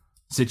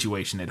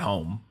situation at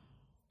home,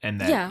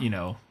 and that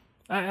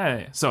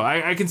so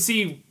I can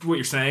see what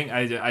you're saying.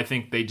 I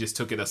think they just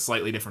took it a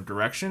slightly different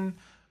direction,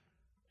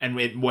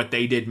 and what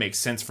they did makes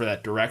sense for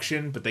that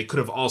direction, but they could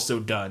have also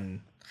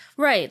done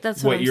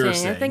that's what I'm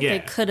saying. I think they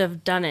could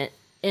have done it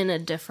in a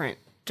different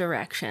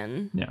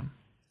direction.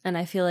 And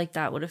I feel like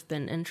that would have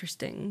been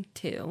interesting,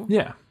 too.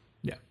 Yeah.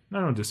 I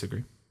don't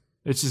disagree.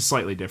 It's just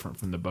slightly different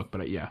from the book,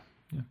 but yeah.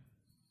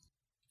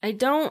 I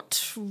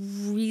don't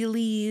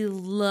really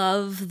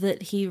love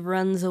that he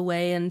runs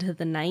away into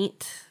the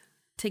night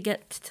to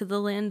get to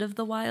the land of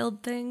the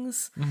wild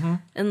things. Mm-hmm.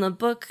 In the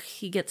book,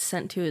 he gets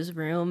sent to his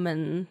room,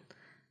 and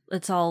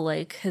it's all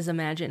like his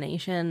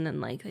imagination,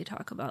 and like they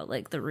talk about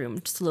like the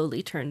room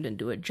slowly turned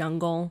into a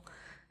jungle,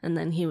 and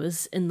then he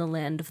was in the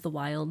land of the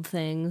wild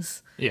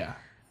things. Yeah.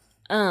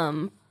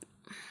 I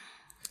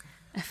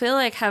feel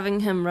like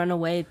having him run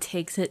away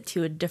takes it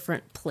to a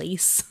different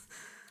place.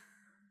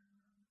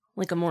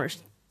 Like a more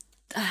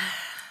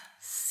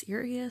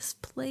serious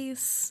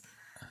place.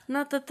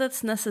 Not that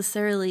that's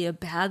necessarily a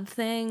bad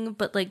thing,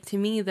 but like to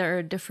me there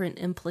are different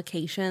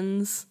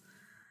implications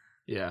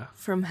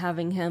from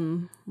having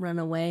him run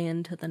away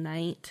into the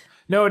night.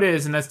 No, it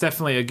is, and that's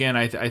definitely, again,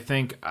 I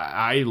think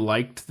I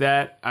liked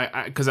that.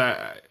 Because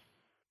I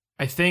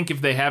think if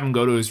they have him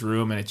go to his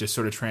room and it just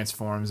sort of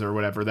transforms or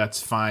whatever,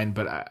 that's fine.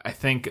 But I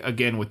think,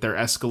 again, with their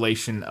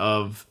escalation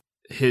of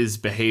his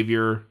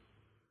behavior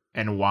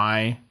and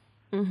why,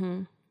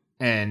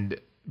 and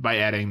by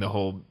adding the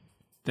whole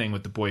thing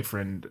with the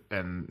boyfriend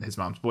and his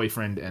mom's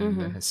boyfriend and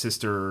then his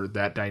sister,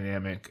 that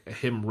dynamic,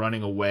 him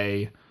running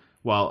away,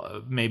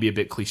 while maybe a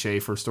bit cliche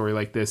for a story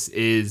like this,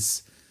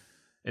 is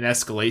an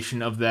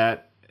escalation of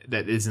that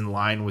is in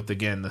line with,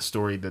 again, the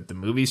story that the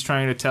movie's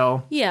trying to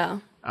tell. Yeah.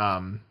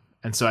 And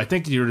so I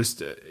think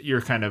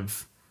you're kind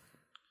of,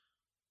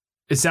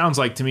 it sounds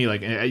like to me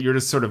like you're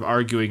just sort of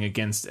arguing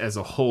against, as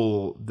a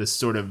whole, this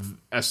sort of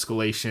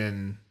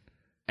escalation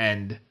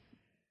and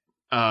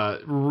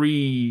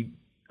reimagining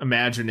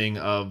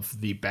of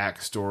the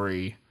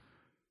backstory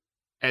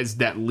as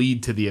that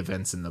lead to the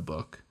events in the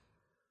book.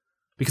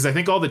 Because I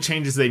think all the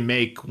changes they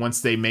make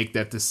once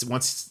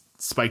once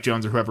Spike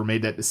Jonze or whoever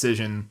made that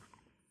decision,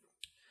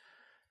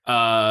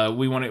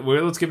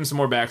 let's give him some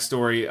more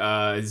backstory.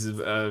 His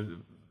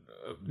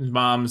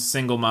mom's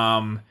single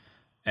mom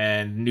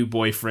and new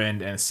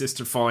boyfriend and a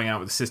sister falling out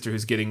with a sister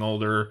who's getting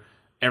older.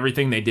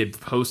 Everything they did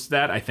post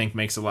that, I think,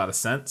 makes a lot of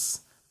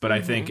sense. But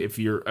I think if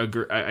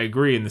I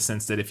agree in the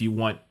sense that if you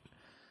want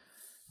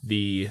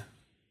the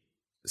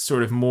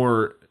sort of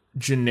more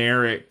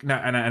generic,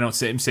 and I don't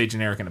say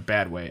generic in a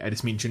bad way, I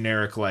just mean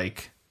generic,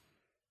 like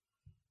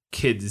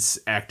kids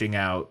acting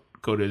out,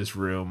 go to this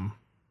room,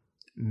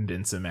 and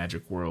it's a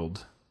magic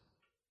world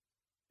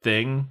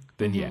thing,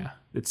 then yeah,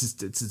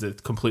 it's a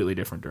completely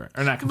different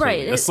direction, or not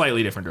completely, a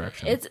slightly different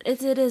direction.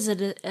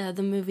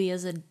 The movie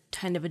is a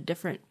kind of a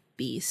different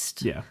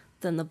beast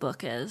than the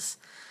book is.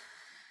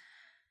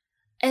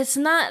 It's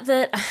not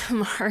that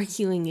I'm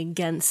arguing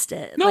against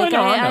it. No, like, I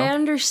know. I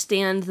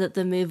understand that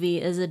the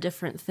movie is a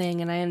different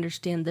thing, and I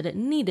understand that it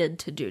needed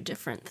to do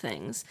different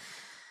things.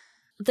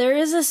 There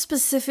is a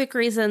specific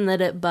reason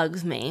that it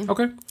bugs me.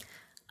 Okay.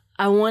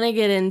 I want to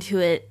get into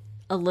it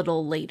a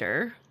little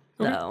later,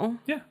 though.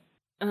 Yeah.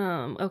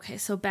 Okay,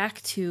 so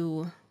back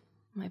to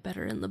my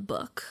better in the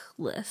book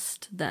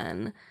list,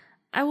 then.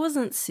 I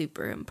wasn't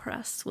super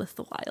impressed with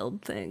the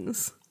wild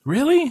things.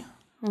 Really?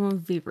 I'll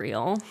be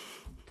real.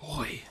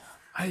 Boy,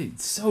 I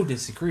so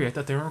disagree. I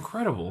thought they were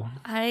incredible.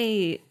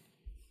 I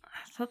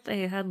thought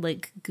they had,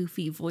 like,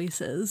 goofy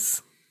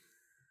voices.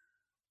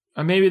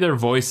 Maybe their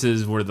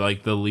voices were,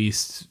 like, the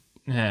least...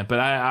 Yeah, but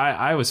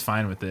I was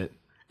fine with it.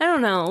 I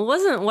don't know. It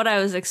wasn't what I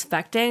was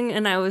expecting,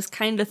 and I was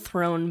kind of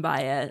thrown by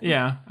it.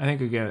 Yeah, I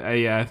think, again...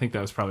 I think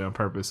that was probably on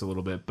purpose a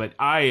little bit. But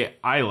I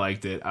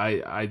liked it.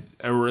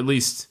 Or at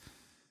least...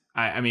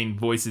 I mean,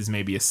 voices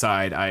maybe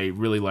aside, I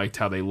really liked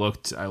how they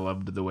looked. I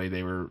loved the way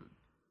they were...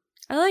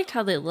 I liked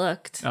how they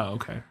looked. Oh,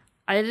 okay.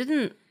 I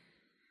don't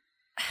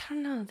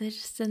know. They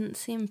just didn't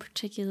seem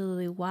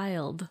particularly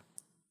wild.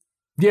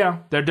 Yeah,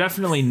 they're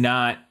definitely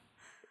not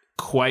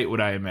quite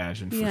what I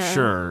imagined, for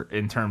sure,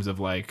 in terms of,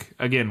 like,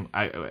 again,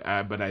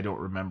 but I don't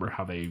remember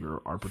how they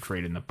are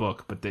portrayed in the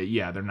book, but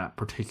they're not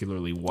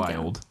particularly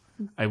wild.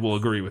 Yeah. I will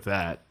agree with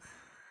that.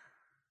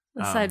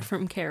 Aside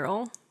from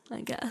Carol, I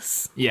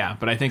guess. Yeah,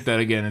 but I think that,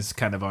 again, is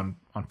kind of on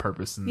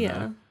purpose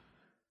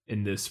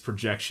in this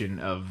projection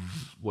of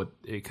what,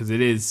 because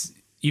it is,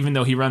 even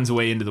though he runs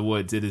away into the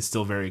woods, it is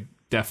still very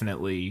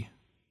definitely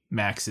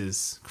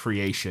Max's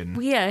creation.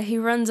 Well, yeah, he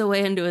runs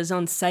away into his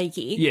own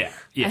psyche. Yeah.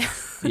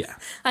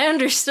 I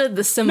understood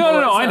the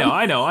symbolism. No,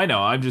 I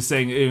know. I'm just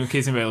saying, in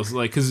case anybody else,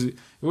 like, because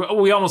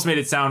we almost made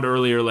it sound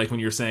earlier, like when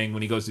you're saying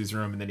when he goes to his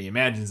room and then he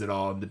imagines it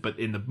all, but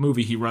in the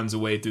movie he runs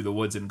away through the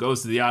woods and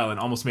goes to the island,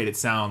 almost made it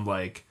sound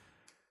like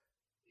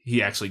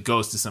he actually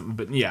goes to something.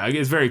 But yeah,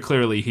 it's very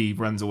clearly he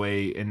runs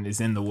away and is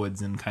in the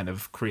woods and kind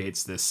of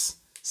creates this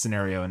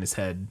scenario in his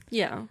head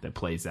that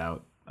plays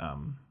out.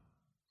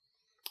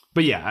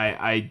 But yeah,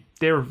 I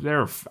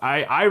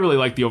really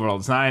liked the overall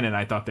design, and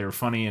I thought they were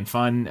funny and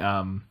fun.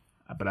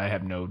 But I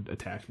have no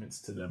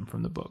attachments to them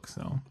from the book,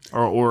 so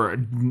or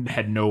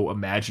had no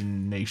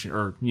imagination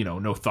or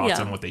no thoughts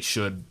on what they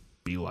should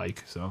be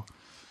like. So,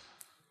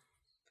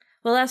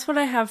 well, that's what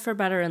I have for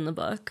better in the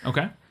book.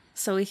 Okay,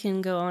 so we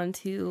can go on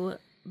to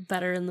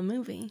better in the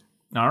movie.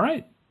 All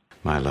right.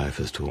 My life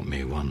has taught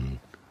me one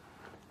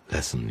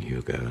lesson,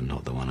 Hugo, and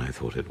not the one I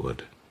thought it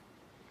would.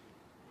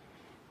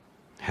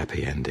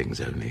 happy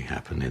endings only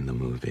happen in the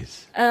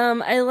movies.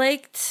 I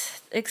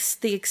liked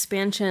the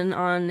expansion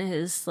on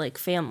his like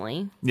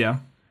family. Yeah.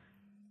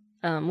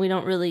 We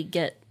don't really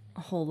get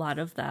a whole lot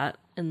of that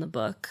in the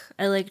book.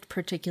 I liked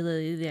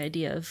particularly the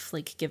idea of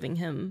like giving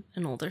him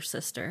an older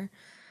sister.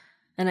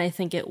 And I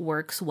think it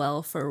works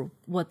well for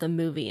what the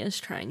movie is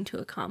trying to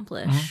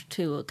accomplish,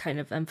 to kind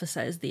of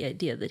emphasize the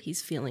idea that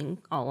he's feeling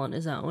all on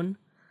his own,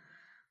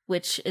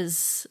 which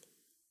is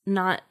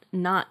not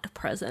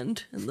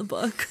present in the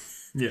book.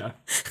 Yeah.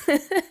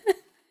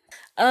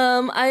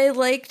 I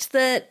liked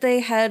that they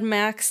had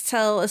Max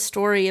tell a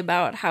story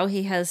about how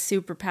he has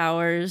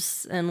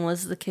superpowers and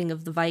was the king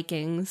of the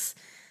Vikings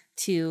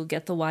to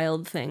get the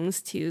wild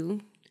things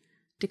to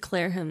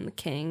declare him the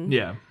king.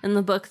 Yeah. In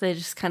the book, they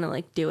just kind of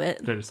like do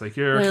it. They're just like,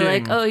 you're a They're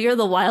king. like, oh, you're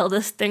the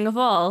wildest thing of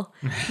all.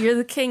 You're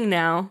the king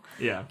now.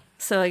 Yeah.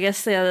 So I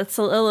guess, yeah, that's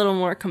a little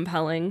more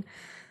compelling.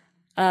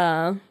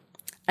 I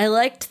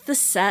liked the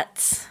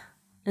sets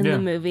in the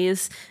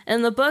movies.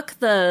 In the book,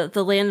 the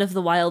Land of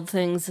the Wild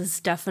Things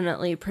is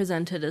definitely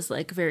presented as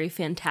like very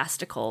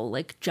fantastical,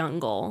 like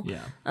jungle.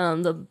 Yeah.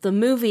 The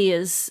movie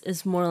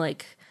is more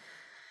like,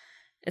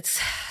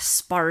 it's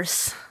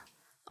sparse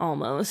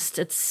almost.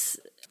 It's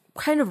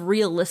kind of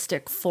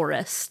realistic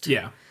forest.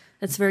 Yeah.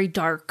 It's very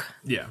dark,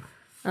 Yeah.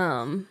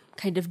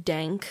 kind of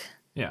dank.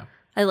 Yeah.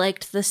 I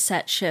liked the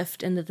set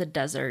shift into the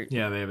desert.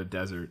 Yeah, they have a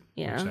desert.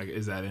 Yeah. Which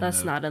is that in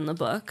That's not in the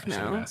book, I should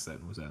have no. asked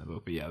that. Was that in the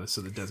book? But yeah,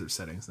 so the desert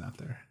setting's not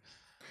there.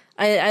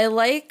 I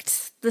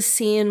liked the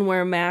scene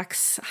where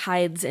Max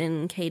hides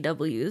in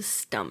KW's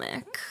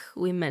stomach.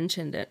 We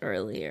mentioned it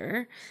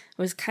earlier.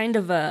 It was kind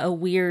of a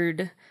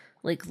weird,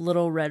 like,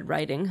 Little Red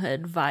Riding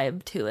Hood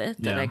vibe to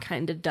it that Yeah. I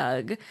kind of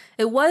dug.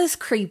 It was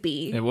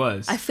creepy. It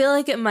was. I feel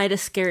like it might have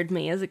scared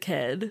me as a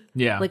kid.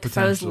 Yeah, like if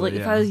I was potentially,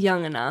 if yeah. I was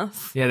young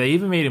enough. Yeah, they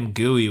even made him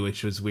gooey,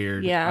 which was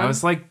weird. Yeah.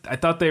 I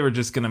thought they were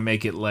just gonna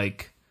make it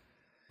like,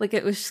 Like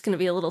it was just gonna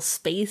be a little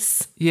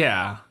space.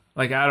 yeah,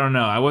 like I don't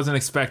know. I wasn't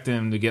expecting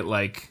him to get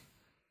like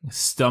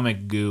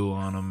stomach goo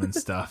on him and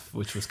stuff,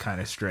 which was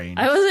kind of strange.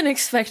 I wasn't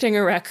expecting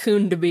a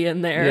raccoon to be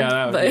in there.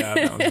 Yeah, but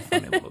that was a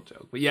funny little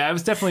joke. But yeah, it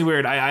was definitely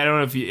weird. I don't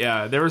know if you,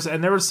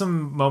 there were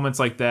some moments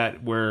like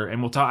that where,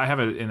 and we'll talk. I have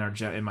it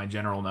in my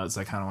general notes.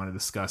 I kind of want to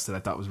discuss that I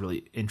thought was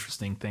really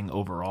interesting thing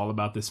overall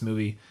about this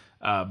movie.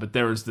 But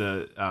there was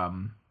the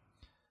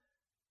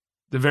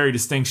very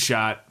distinct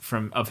shot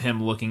of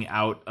him looking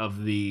out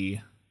of the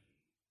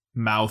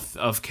mouth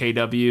of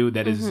KW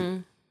that is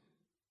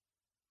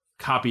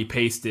copy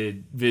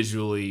pasted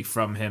visually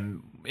from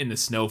him in the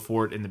snow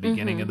fort in the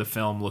beginning of the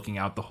film, looking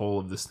out the hole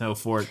of the snow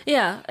fort.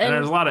 Yeah, And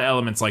there's a lot of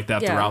elements like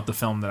that yeah. throughout the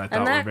film that I thought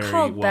and that were very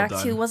called well back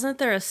done. to, wasn't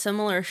there a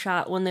similar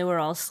shot when they were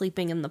all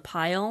sleeping in the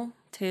pile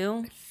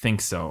too? I think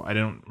so. I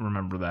don't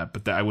remember that,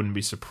 but I wouldn't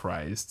be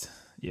surprised.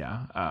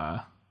 Yeah.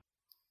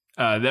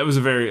 That was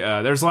a very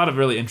there's a lot of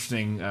really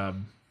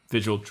interesting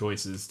visual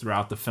choices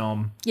throughout the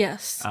film.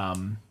 Yes.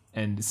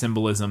 And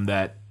symbolism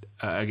that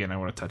again I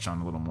want to touch on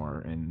a little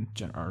more in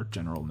our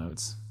general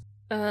notes.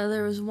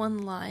 There was one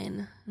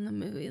line in the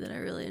movie that I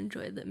really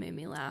enjoyed that made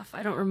me laugh.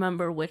 I don't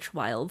remember which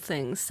wild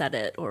thing said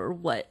it or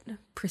what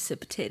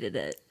precipitated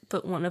it,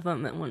 but one of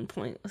them at one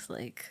point was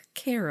like,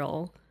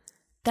 "Carol,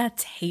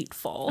 that's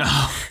hateful."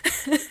 Oh.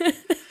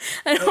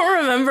 I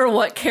don't remember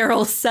what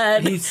Carol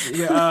said,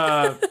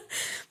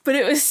 but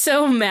it was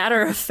so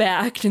matter of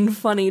fact and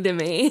funny to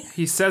me.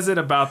 He says it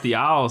about the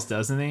owls,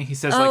 doesn't he? He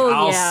says Oh, like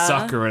owls yeah.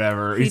 suck or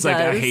whatever. He He's like,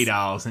 I does. hate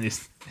owls, and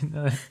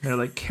they're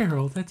like,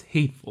 Carol, that's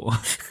hateful.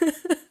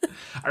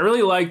 I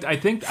really liked. I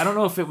don't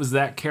know if it was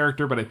that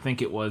character, but I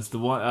think it was the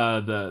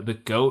one, the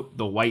goat,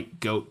 the white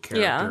goat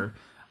character.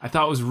 I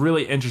thought it was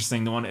really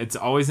interesting. The one, it's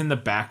always in the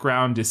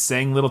background, just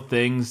saying little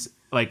things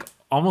like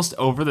almost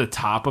over the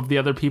top of the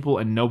other people,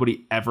 and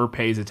nobody ever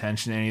pays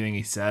attention to anything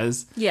he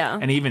says. Yeah.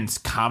 And he even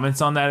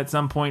comments on that at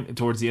some point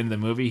towards the end of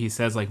the movie. He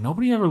says like,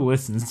 nobody ever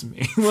listens to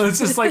me. Well, it's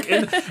just like,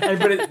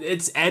 but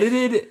it's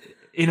edited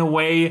in a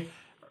way.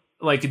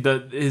 Like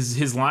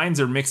his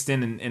lines are mixed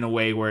in a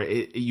way where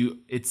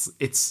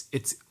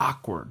it's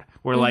awkward.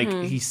 Where like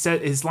he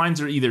said his lines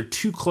are either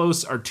too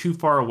close or too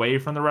far away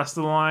from the rest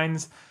of the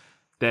lines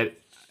that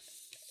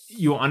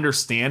you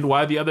understand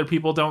why the other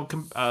people don't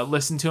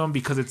listen to him,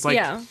 because it's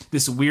like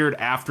this weird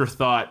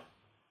afterthought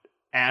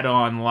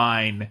add-on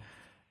line.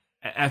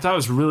 I thought it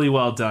was really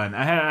well done.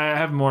 I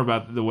have more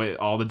about the way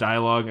all the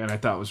dialogue, and I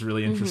thought it was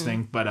really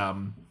interesting. But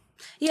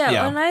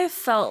Yeah, and I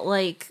felt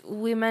like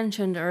we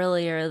mentioned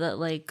earlier that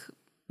like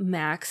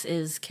Max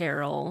is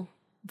Carol,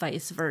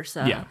 vice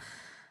versa. Yeah.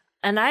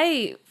 And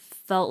I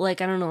felt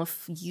like, I don't know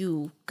if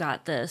you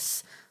got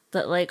this,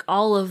 that like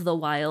all of the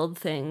wild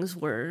things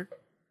were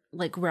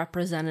like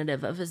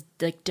representative of his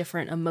like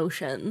different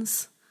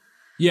emotions.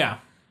 Yeah,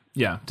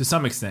 to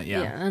some extent,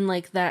 yeah. And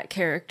like that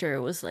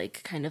character was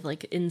like kind of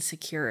like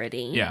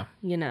insecurity. Yeah.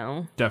 You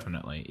know?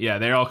 Definitely. Yeah,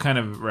 they all kind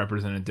of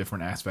represented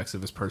different aspects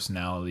of his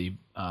personality.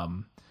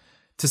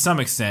 To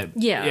some extent.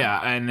 Yeah.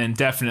 Yeah, and then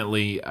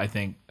definitely I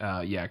think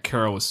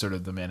Carol was sort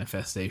of the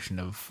manifestation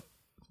of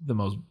the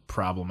most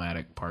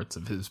problematic parts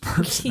of his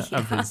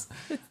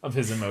of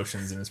his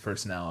emotions and his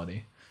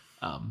personality.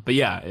 But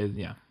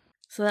yeah.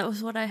 So that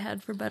was what I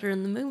had for better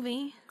in the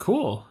movie.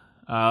 Cool.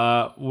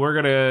 We're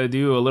gonna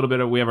do a little bit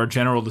of. We have our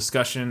general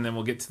discussion, then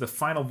we'll get to the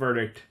final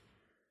verdict,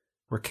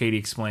 where Katie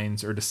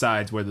explains or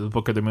decides whether the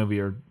book or the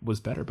movie was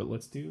better. But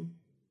let's do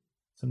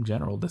some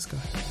general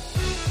discussion.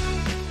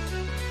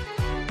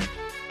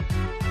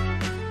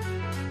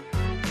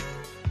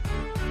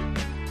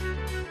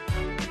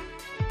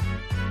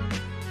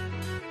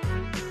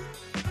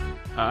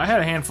 I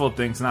had a handful of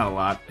things, not a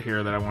lot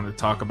here, that I wanted to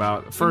talk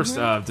about. First,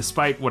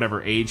 despite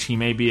whatever age he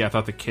may be, I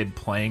thought the kid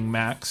playing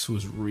Max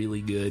was really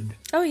good.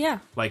 Oh, yeah.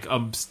 Like,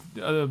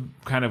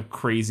 kind of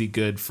crazy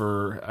good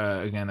for,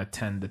 again, a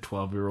 10 to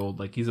 12-year-old.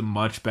 Like, he's a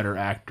much better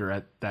actor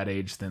at that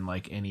age than,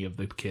 like, any of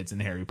the kids in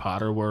Harry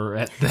Potter were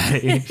at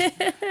that age.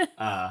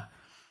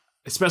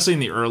 Especially in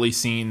the early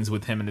scenes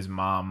with him and his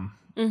mom.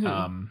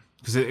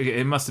 Because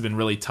it must have been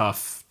really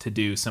tough to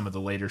do some of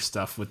the later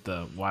stuff with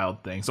the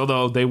wild things.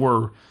 Although they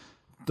were...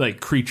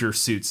 like creature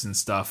suits and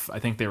stuff. I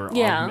think they were.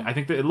 Yeah. I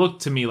think that it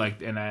looked to me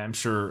like, and I'm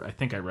sure. I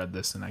think I read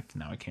this, and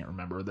now I can't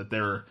remember that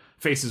their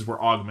faces were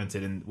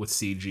augmented with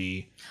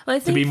CG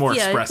to be more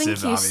expressive. I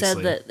think you obviously. Said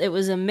that it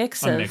was a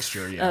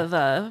mixture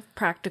of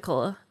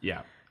practical.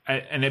 Yeah.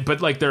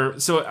 But like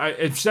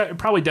it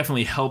probably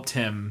definitely helped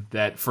him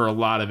that for a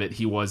lot of it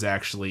he was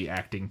actually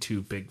acting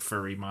two big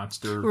furry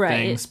monster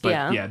things.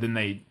 But then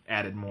they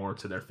added more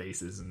to their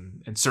faces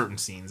and certain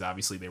scenes.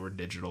 Obviously they were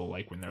digital,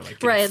 like when they're like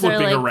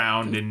flipping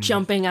around and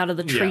jumping out of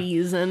the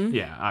trees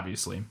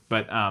obviously.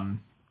 But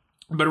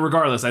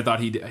regardless, I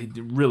thought he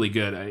did really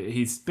good.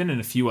 He's been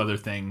in a few other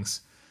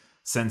things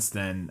since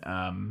then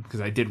because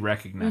I did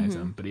recognize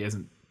him, but he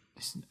hadn't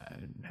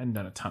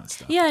done a ton of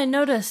stuff. Yeah, I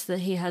noticed that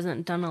he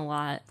hasn't done a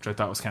lot, which I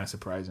thought was kind of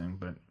surprising.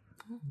 But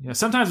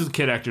sometimes with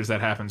kid actors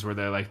that happens where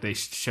they're like they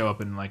show up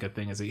in like a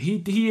thing as he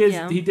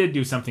did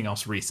do something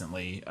else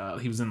recently.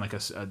 He was in like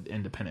an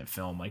independent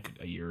film like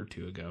a year or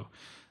two ago.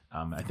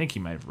 I think he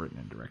might have written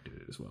and directed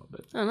it as well.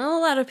 But I know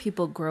a lot of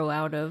people grow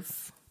out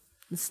of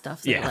the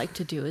stuff they like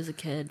to do as a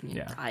kid.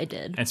 I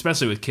did. And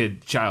especially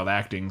with child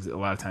acting, a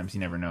lot of times you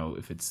never know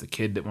if it's the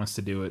kid that wants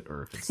to do it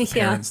or if it's the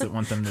parents that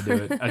want them to do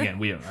it.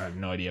 Again, I have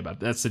no idea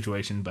about that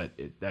situation, but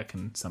that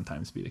can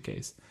sometimes be the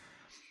case.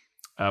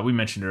 We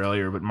mentioned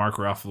earlier, but Mark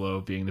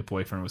Ruffalo being the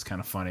boyfriend was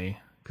kind of funny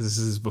because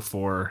this is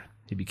before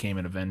he became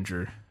an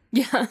Avenger.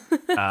 Yeah.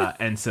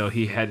 And so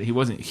he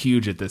wasn't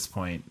huge at this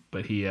point,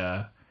 but he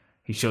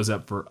shows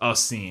up for a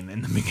scene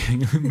in the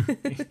beginning of the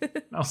movie.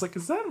 And I was like,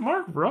 is that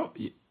Mark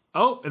Ruffalo?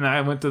 Oh, and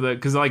I went to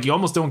because like you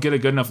almost don't get a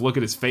good enough look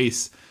at his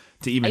face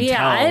to even tell.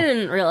 Yeah, I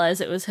didn't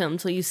realize it was him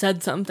until you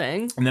said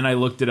something. And then I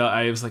looked it up.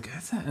 I was like,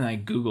 that's that? And I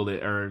Googled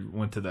it or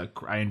went to the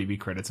IMDb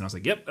credits and I was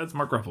like, yep, that's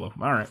Mark Ruffalo.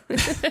 All right,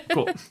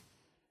 cool.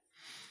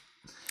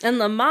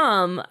 And the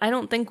mom, I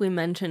don't think we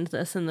mentioned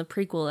this in the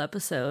prequel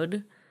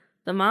episode.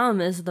 The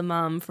mom is the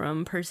mom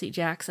from Percy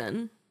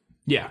Jackson.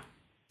 Yeah.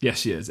 Yes,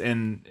 she is.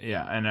 And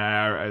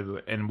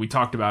and we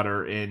talked about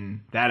her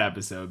in that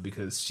episode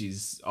because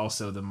she's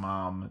also the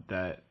mom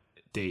that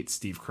dates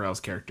Steve Carell's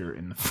character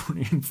in the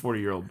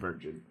 40-year-old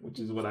virgin, which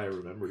is what I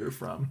remembered her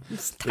from.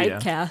 It's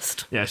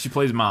typecast. Yeah, she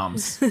plays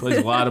moms. Plays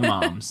a lot of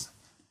moms.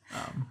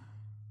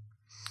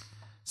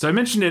 So I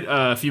mentioned it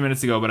a few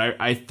minutes ago, but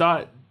I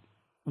thought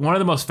one of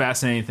the most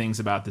fascinating things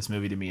about this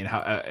movie to me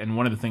and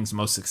one of the things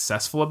most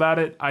successful about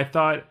it, I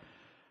thought,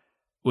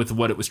 with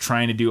what it was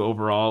trying to do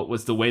overall,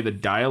 was the way the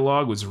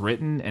dialogue was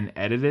written and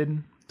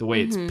edited, the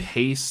way it's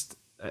paced,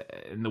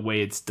 and the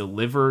way it's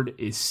delivered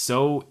was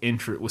so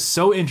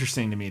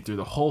interesting to me through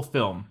the whole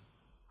film.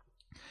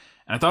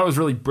 And I thought it was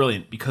really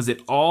brilliant because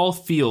it all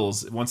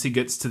feels, once he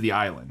gets to the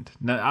island,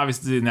 now,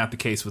 obviously not the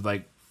case with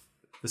like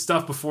the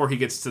stuff before he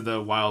gets to the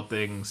Wild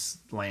Things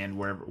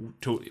land,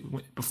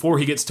 before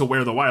he gets to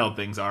where the Wild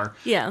Things are.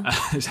 Yeah.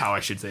 Is how I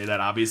should say that,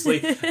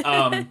 obviously.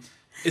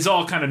 It's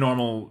all kind of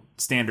normal,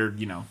 standard,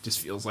 just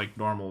feels like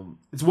normal.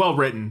 It's well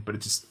written, but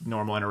it's just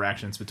normal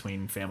interactions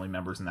between family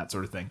members and that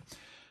sort of thing.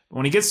 But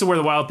when he gets to where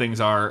the Wild Things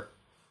are,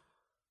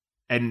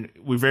 and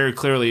we very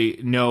clearly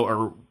know,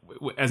 or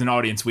as an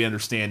audience, we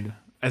understand,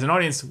 as an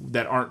audience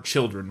that aren't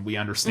children, we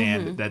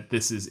understand that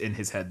this is in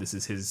his head. This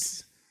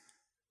is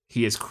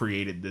he has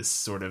created this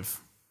sort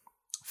of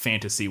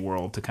fantasy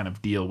world to kind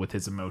of deal with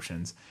his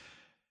emotions.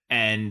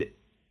 And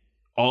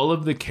all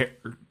of the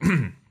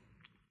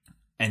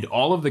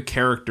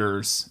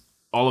characters,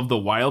 all of the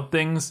Wild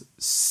Things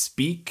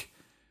speak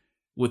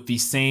with the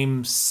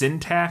same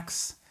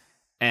syntax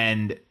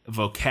and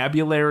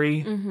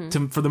vocabulary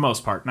for the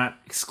most part, not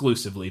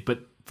exclusively,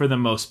 but for the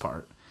most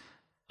part.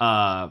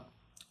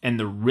 And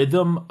the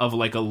rhythm of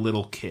like a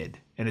little kid.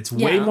 And it's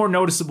way more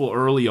noticeable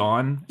early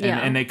on.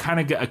 And they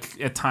kind of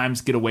at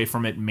times get away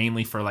from it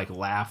mainly for like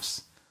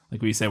laughs.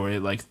 Like we say, where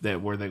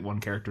the one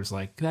character's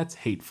like, that's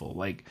hateful.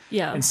 Like,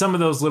 and some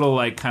of those little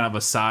like kind of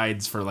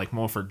asides for like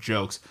more for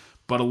jokes.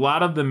 But a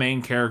lot of the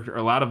main character,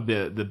 a lot of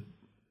the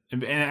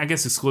and I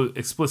guess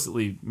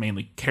explicitly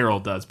mainly Carol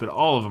does, but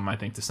all of them I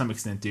think to some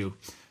extent do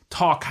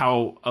talk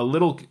how a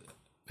little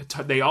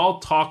they all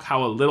talk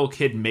how a little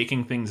kid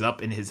making things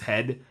up in his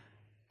head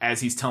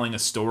as he's telling a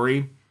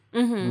story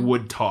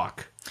would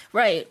talk.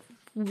 Right.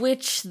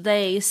 Which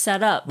they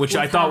set up. Which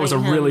I thought was a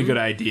really good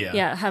idea.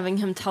 Yeah, having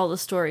him tell the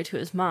story to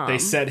his mom. They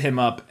set him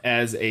up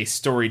as a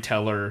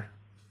storyteller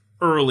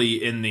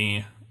early in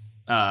the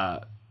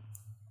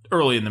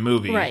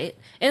movie. Right.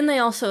 And they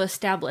also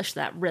established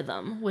that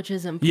rhythm, which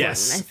is important,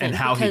 yes, I think. and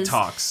how he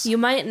talks. You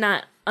might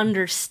not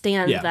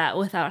understand that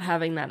without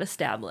having that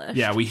established.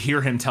 Yeah, we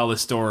hear him tell the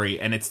story,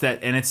 and it's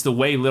the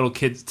way little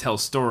kids tell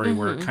story,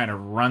 where it kind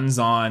of runs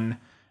on,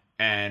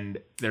 and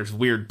there's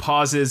weird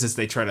pauses as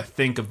they try to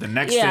think of the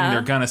next thing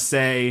they're gonna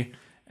say,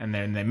 and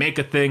then they make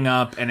a thing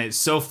up, and it's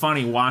so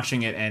funny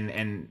watching it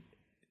and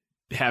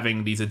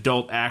having these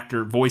adult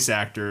voice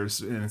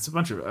actors, and it's a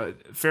bunch of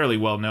fairly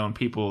well-known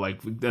people. Like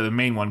the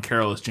main one,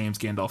 Carol, is James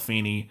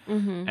Gandolfini,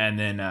 and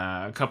then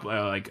a couple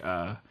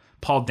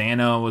Paul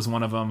Dano was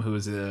one of them, who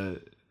was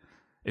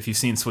if you've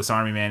seen Swiss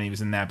Army Man, he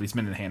was in that, but he's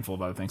been in a handful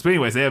of other things. But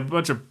anyways, they have a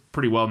bunch of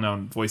pretty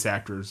well-known voice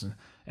actors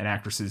and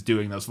actresses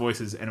doing those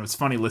voices, and it was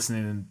funny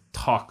listening to them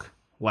talk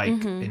like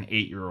an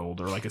 8-year-old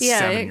or like a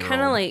 7-year-old. Yeah, it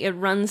kind of like it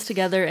runs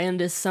together and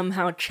is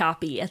somehow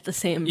choppy at the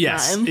same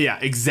time. Yeah,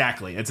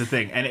 exactly. It's a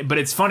thing. But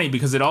it's funny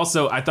because it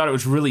also, I thought it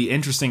was really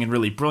interesting and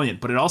really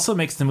brilliant, but it also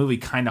makes the movie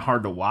kind of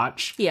hard to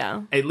watch.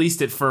 Yeah. At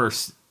least at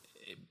first.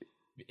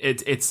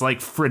 It's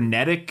like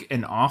frenetic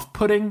and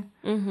off-putting.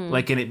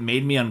 Like, and it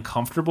made me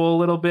uncomfortable a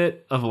little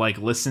bit of like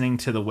listening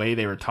to the way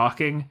they were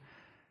talking.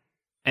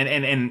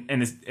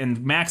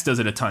 And Max does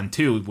it a ton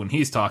too when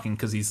he's talking,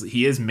 because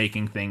he is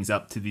making things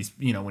up to these,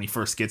 when he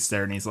first gets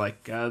there, and he's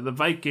like, the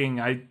Viking,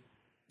 I'm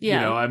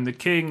the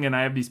king and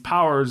I have these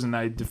powers and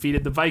I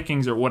defeated the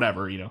Vikings or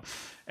whatever,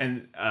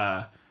 and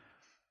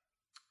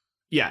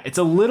it's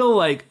a little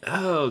like,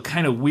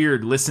 kind of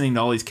weird listening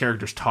to all these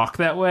characters talk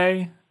that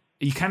way.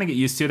 You kind of get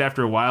used to it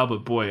after a while,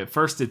 but boy, at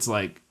first it's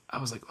like, I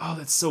was like, oh,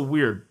 that's so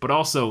weird, but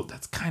also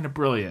that's kind of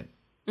brilliant.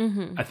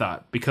 I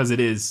thought, because it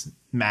is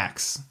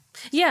Max.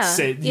 Yeah,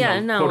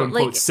 quote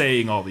unquote,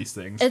 saying all these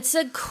things. It's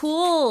a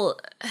cool,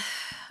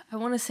 I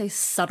want to say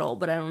subtle,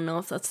 but I don't know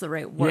if that's the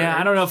right word. Yeah,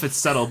 I don't know if it's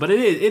subtle, but it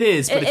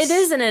is. But it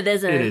is and it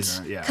isn't. It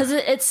isn't, yeah. Because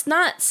it's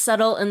not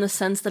subtle in the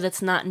sense that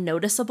it's not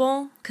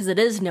noticeable, because it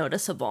is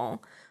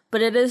noticeable,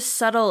 but it is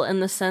subtle in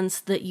the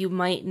sense that you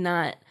might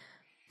not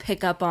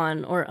pick up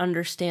on or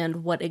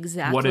understand what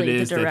exactly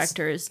the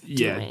director is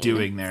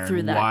doing there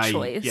through that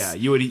choice. Yeah,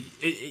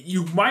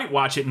 you might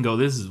watch it and go,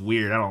 this is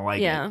weird, I don't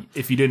like it,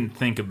 if you didn't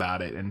think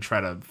about it and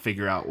try to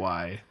figure out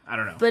why. I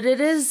don't know. But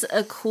it is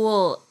a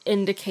cool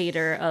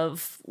indicator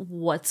of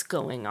what's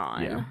going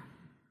on.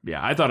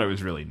 Yeah, I thought it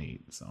was really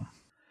neat. So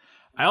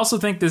I also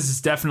think this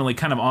is definitely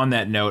kind of on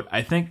that note.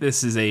 I think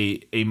this is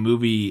a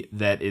movie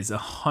that is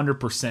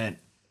 100%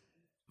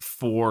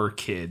 for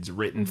kids,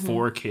 written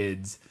for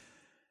kids,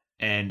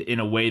 and in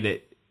a way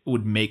that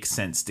would make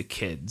sense to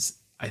kids.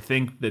 I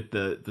think that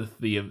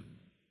the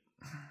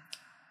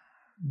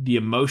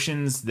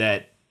emotions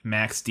that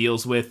Max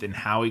deals with and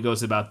how he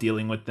goes about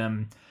dealing with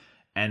them,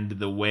 and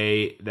the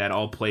way that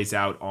all plays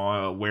out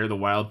where the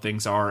wild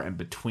things are and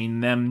between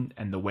them,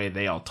 and the way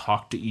they all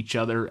talk to each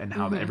other, and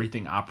how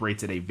everything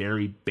operates at a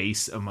very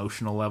base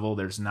emotional level.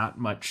 There's not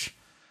much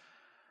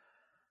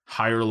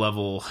higher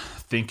level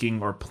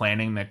thinking or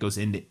planning that goes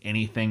into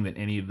anything that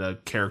any of the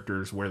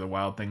characters where the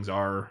wild things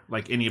are,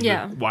 like any of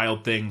the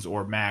wild things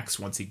or Max,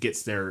 once he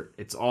gets there,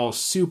 it's all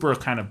super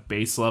kind of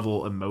base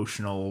level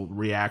emotional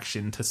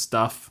reaction to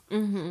stuff,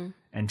 and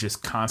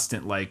just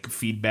constant like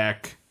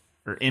feedback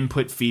or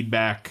input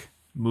feedback,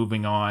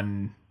 moving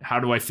on. How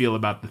do I feel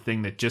about the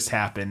thing that just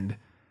happened?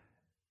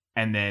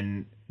 And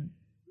then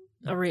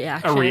a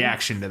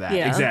reaction to that.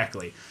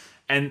 Exactly.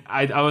 And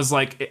I was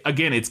like,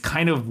 again, it's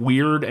kind of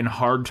weird and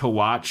hard to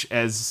watch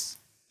as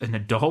an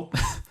adult.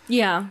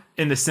 Yeah.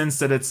 In the sense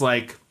that it's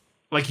like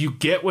you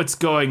get what's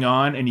going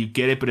on and you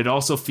get it, but it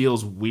also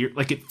feels weird.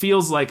 Like, it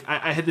feels like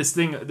I had this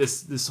thing,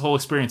 this whole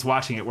experience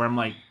watching it where I'm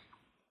like,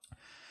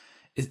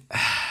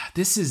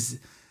 this is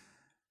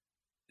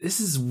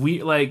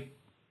weird. Like,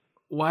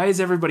 why is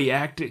everybody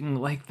acting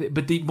like that?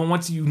 But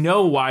once you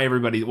know why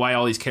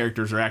all these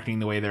characters are acting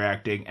the way they're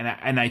acting,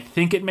 and I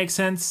think it makes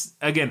sense.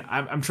 Again,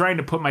 I'm trying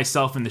to put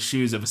myself in the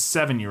shoes of a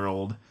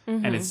 7-year-old,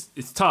 and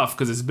it's tough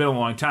because it's been a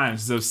long time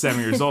since I was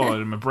 7 years old,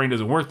 and my brain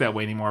doesn't work that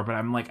way anymore. But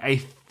I'm like, I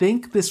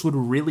think this would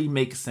really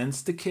make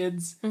sense to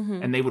kids,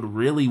 and it would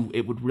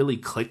really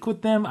click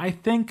with them. I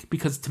think,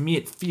 because to me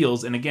it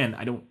feels, and again,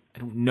 I don't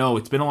know.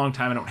 It's been a long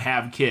time. I don't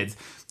have kids.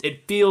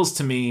 It feels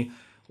to me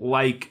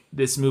like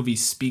this movie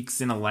speaks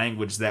in a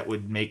language that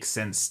would make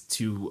sense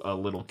to a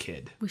little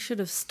kid. We should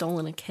have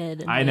stolen a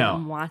kid and made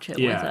him watch it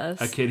with us.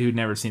 A kid who'd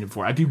never seen it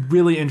before. I'd be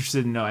really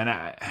interested to know. And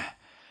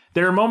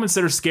there are moments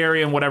that are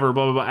scary and whatever,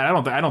 blah, blah,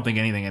 blah. I don't think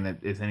anything in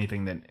it is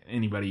anything that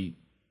anybody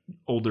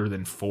older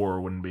than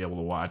 4 wouldn't be able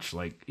to watch.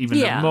 Like,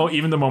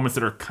 even the moments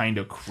that are kind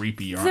of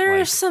creepy aren't.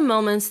 There are some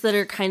moments that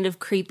are kind of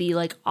creepy,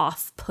 like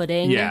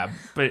off-putting. Yeah,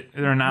 but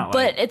they're not.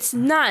 But it's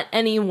not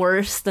any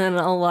worse than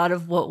a lot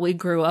of what we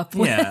grew up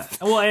with. Yeah,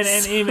 well,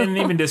 and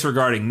even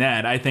disregarding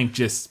that, I think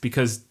just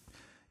because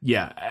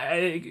yeah,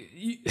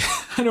 I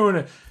don't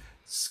want to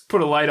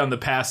put a light on the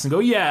past and go,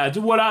 yeah,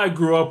 what I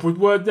grew up with,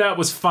 what that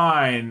was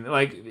fine.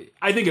 Like,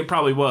 I think it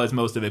probably was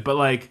most of it, but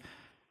like,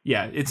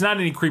 yeah, it's not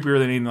any creepier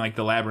than anything like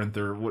The Labyrinth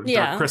or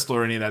Dark Crystal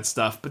or any of that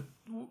stuff. But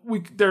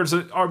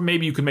or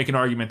maybe you could make an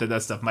argument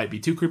that stuff might be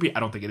too creepy. I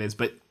don't think it is,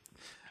 but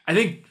I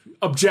think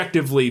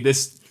objectively,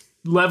 this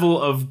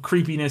level of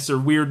creepiness or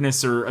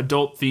weirdness or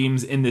adult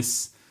themes in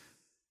this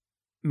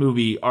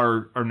movie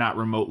are not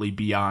remotely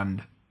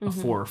beyond a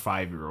 4 or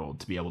 5 year old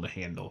to be able to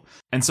handle.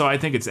 And so I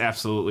think it's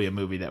absolutely a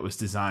movie that was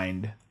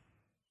designed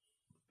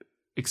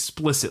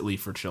explicitly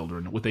for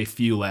children with a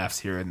few laughs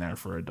here and there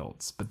for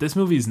adults. But this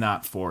movie is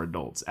not for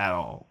adults at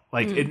all.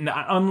 Like,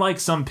 unlike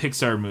some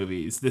Pixar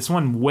movies, this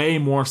one way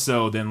more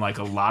so than like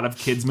a lot of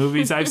kids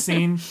movies I've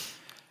seen.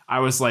 I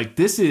was like,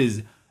 this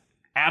is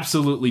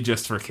absolutely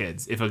just for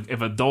kids. If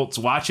adults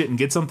watch it and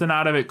get something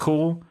out of it,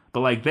 cool.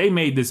 But like, they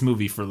made this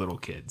movie for little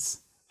kids.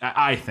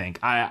 I think.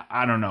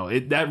 I don't know.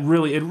 It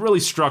really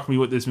struck me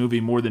with this movie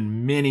more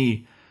than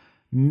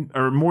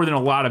a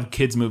lot of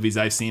kids movies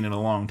I've seen in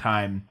a long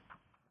time.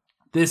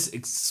 This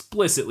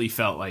explicitly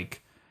felt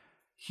like,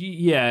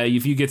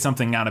 if you get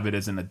something out of it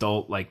as an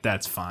adult, like,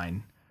 that's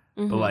fine.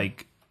 But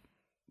like,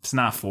 it's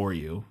not for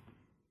you.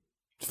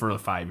 It's for a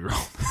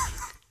 5-year-old.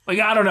 Like,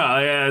 I don't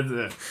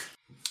know.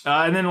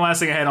 And then the last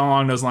thing I had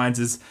along those lines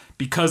is,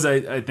 because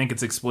I think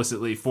it's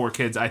explicitly for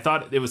kids, I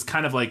thought it was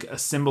kind of like a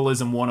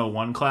symbolism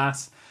 101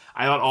 class.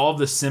 I thought all of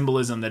the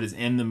symbolism that is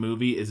in the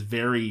movie is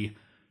very,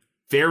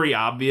 very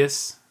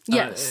obvious.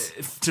 Yes.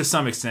 To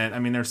some extent. I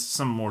mean, there's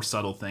some more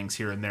subtle things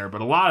here and there,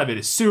 but a lot of it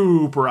is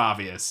super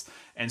obvious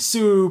and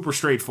super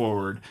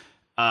straightforward,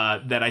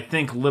 that I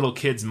think little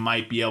kids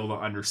might be able to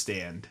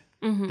understand.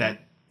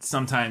 That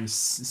sometimes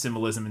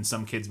symbolism in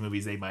some kids'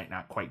 movies they might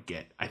not quite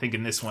get. I think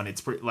in this one,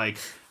 it's pretty, like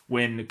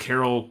when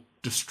Carol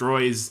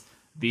destroys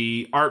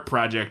the art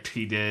project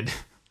he did,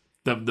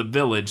 the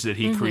village that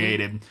he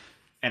created,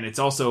 and it's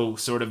also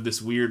sort of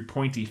this weird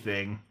pointy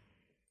thing.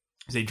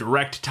 It's a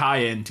direct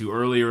tie-in to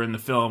earlier in the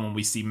film when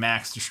we see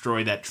Max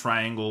destroy that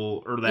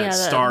triangle or that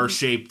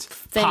star-shaped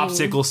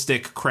popsicle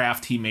stick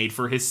craft he made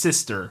for his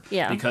sister.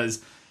 Yeah.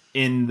 Because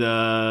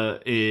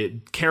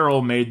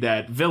Carol made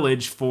that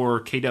village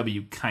for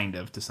KW, kind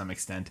of, to some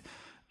extent.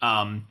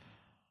 And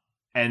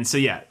so,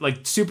 yeah, like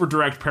super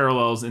direct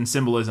parallels and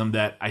symbolism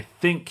that I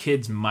think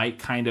kids might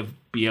kind of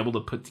be able to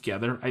put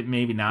together.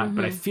 Maybe not,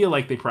 but I feel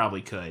like they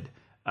probably could.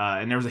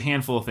 And there was a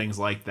handful of things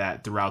like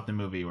that throughout the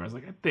movie where I was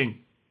like, I think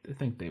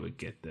they would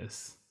get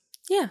this.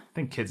 Yeah. I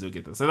think kids would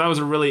get this. So that was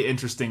a really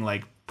interesting,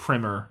 like,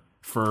 primer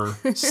for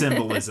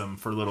symbolism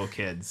for little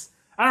kids.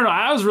 I don't know.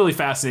 I was really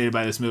fascinated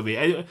by this movie.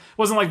 It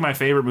wasn't like my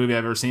favorite movie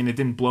I've ever seen. It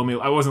didn't blow me.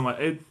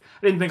 I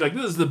didn't think like,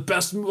 this is the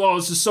best. Oh,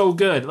 this is so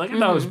good. Like, I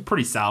thought it was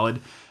pretty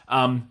solid.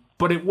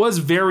 But it was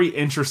very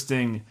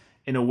interesting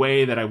in a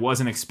way that I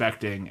wasn't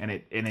expecting. And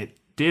it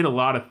did a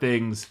lot of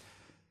things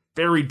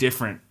very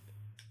different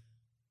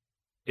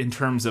in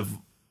terms of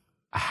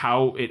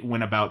how it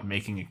went about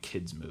making a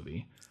kids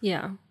movie.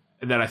 Yeah.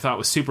 That I thought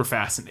was super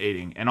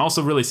fascinating and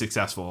also really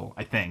successful,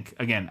 I think.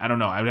 Again, I don't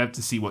know. I would have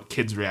to see what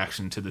kids'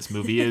 reaction to this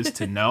movie is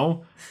to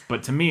know.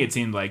 But to me, it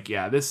seemed like,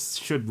 yeah, this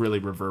should really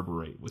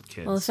reverberate with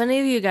kids. Well, if any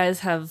of you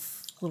guys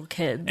have little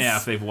kids. Yeah,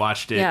 if they've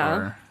watched it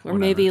or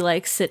maybe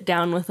like sit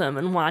down with them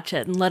and watch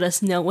it and let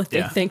us know what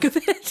they think of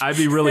it. I'd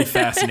be really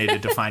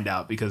fascinated to find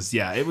out because,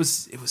 yeah, it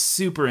was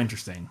super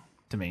interesting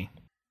to me.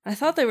 I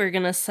thought they were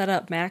going to set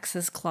up Max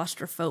as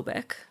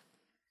claustrophobic.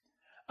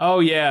 Oh,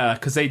 yeah,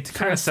 because they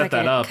kind of set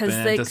that up.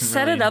 Because they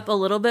set it up a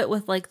little bit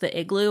with, like, the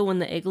igloo, when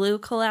the igloo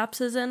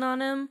collapses in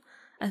on him.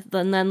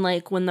 And then,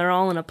 like, when they're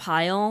all in a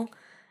pile,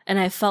 and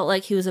I felt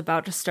like he was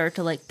about to start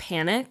to, like,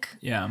 panic.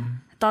 Yeah.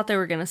 I thought they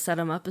were going to set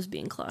him up as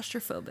being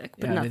claustrophobic,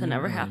 but nothing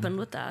ever happened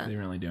with that. They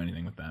didn't really do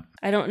anything with that.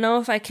 I don't know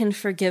if I can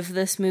forgive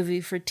this movie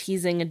for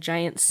teasing a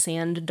giant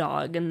sand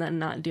dog and then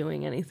not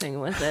doing anything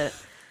with it.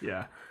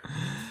 Yeah.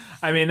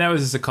 I mean, that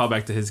was just a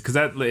callback to his, because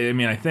I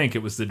think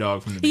it was the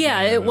dog from the beginning.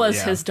 Yeah, it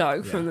was his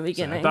dog from the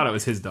beginning. So I thought it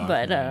was his dog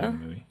but, from the beginning of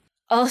the movie.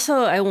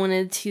 Also, I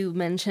wanted to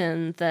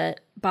mention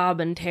that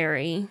Bob and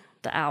Terry,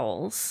 the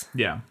owls,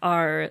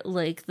 are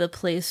like the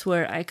place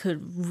where I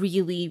could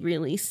really,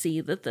 really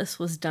see that this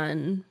was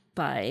done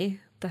by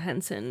the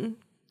Henson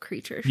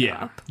Creature Shop.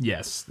 Yeah,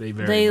 yes, they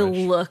much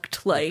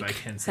looked like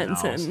Henson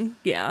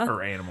owls,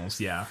 or animals,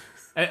 yeah.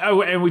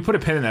 Oh, And we put a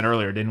pin in that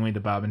earlier, didn't we?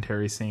 The Bob and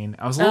Terry scene.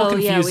 I was a little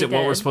confused at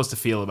what we're supposed to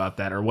feel about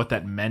that or what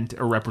that meant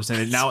or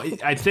represented. Now,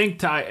 I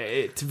think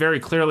it very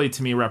clearly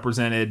to me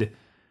represented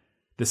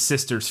the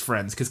sister's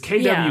friends because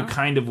KW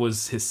kind of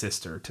was his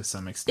sister to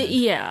some extent.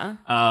 Yeah.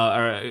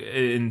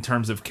 In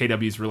terms of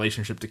KW's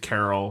relationship to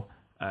Carol.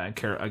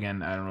 Carol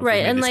again, I don't know.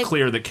 Right, and it's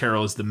clear that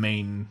Carol is the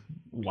main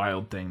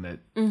wild thing that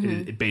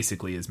it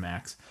basically is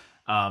Max.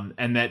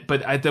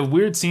 But at the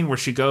weird scene where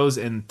she goes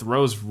and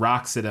throws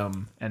rocks at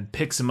him and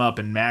picks him up,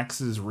 and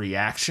Max's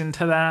reaction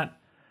to that,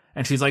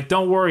 and she's like,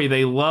 "Don't worry,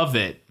 they love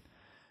it,"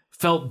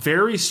 felt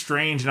very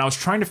strange, and I was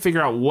trying to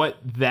figure out what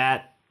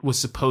that was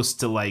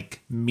supposed to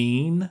like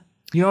mean.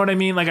 You know what I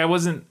mean? Like I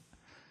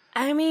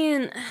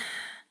mean,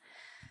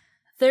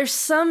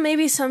 There's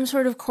maybe some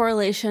sort of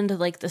correlation to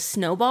like the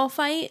snowball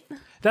fight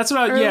That's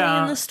what early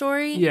yeah. in the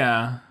story.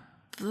 Yeah.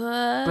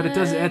 But it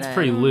does. It's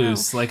pretty don't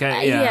loose. know. Like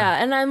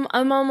yeah, and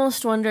I'm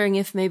almost wondering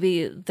if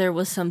maybe there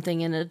was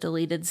something in a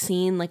deleted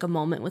scene, like a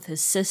moment with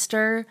his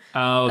sister,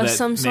 of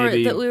some sort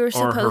that we were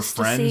supposed or her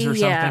friends to see, or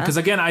something. Because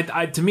again,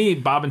 I to me,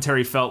 Bob and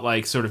Terry felt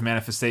like sort of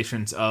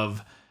manifestations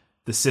of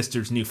the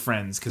sisters' new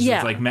friends. Because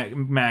it's like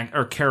Mac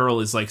or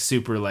Carol is like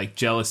super like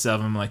jealous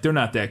of them. Like they're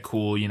not that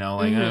cool, you know.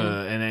 Like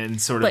and then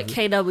sort of. But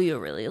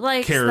KW really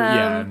likes Carol,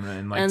 them,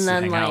 and likes to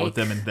hang out with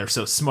them, and they're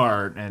so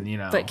smart, and you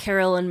know. But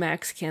Carol and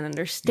Max can't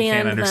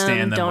understand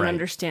them. Don't right.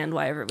 understand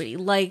why everybody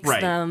likes right.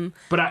 them.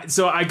 But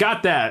I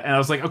got that, and I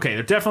was like, okay,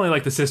 they're definitely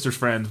like the sisters'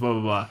 friends, blah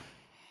blah blah.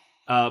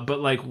 But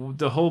like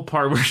the whole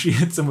part where she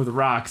hits them with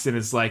rocks and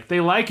is like, they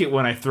like it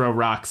when I throw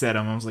rocks at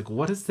them. I was like,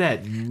 what does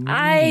that mean?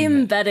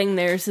 I'm betting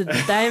there's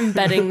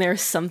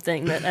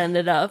something that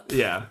ended up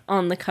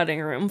on the cutting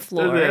room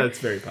floor. Yeah, it's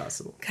very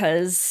possible.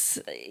 Because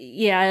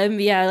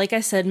like I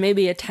said,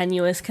 maybe a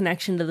tenuous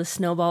connection to the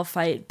snowball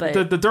fight, but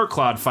the dirt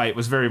clod fight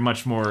was very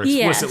much more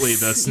explicitly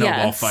the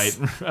snowball fight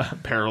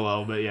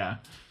parallel. But yeah.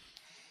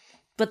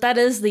 But that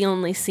is the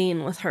only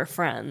scene with her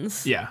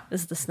friends. Yeah,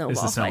 is the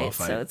snowball fight.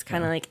 So it's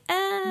kind of like,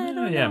 I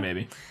don't know.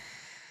 Maybe,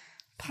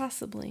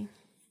 possibly.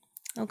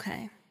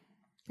 Okay.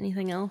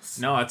 Anything else?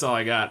 No, that's all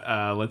I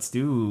got. Let's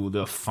do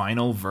the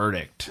final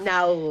verdict.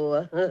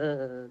 Now,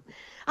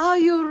 are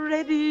you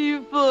ready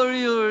for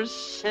your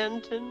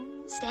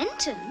sentence?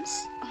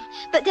 Sentence?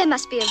 But there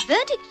must be a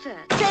verdict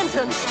first.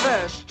 Sentence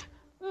first,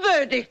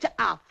 verdict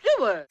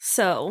afterwards.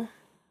 So,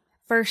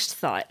 first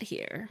thought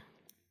here.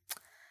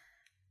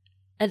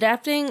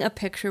 Adapting a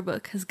picture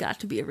book has got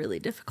to be a really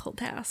difficult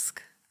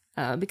task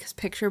because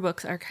picture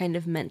books are kind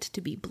of meant to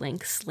be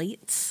blank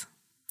slates.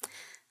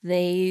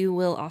 They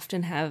will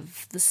often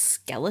have the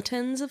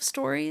skeletons of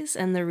stories,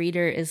 and the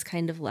reader is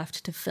kind of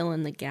left to fill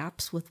in the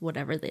gaps with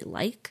whatever they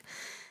like.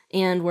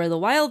 And Where the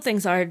Wild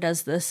Things Are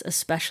does this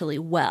especially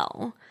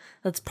well.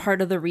 That's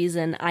part of the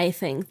reason I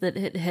think that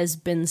it has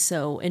been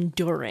so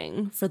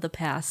enduring for the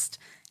past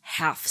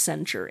half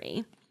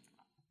century.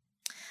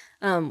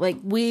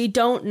 We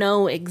don't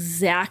know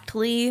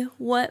exactly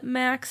what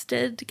Max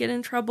did to get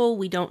in trouble.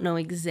 We don't know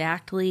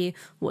exactly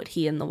what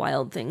he and the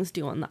Wild Things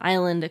do on the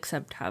island,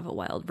 except have a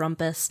wild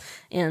rumpus.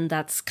 And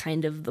that's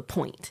kind of the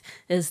point,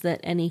 is that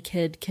any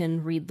kid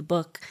can read the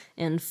book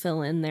and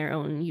fill in their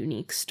own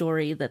unique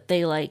story that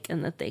they like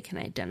and that they can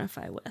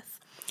identify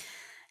with.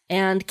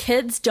 And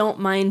kids don't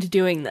mind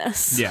doing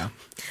this. Yeah.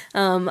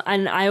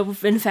 And I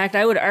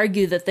would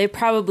argue that they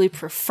probably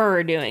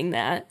prefer doing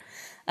that.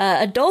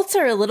 Adults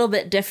are a little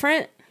bit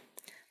different.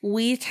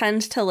 We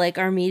tend to like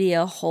our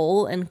media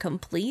whole and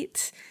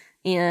complete.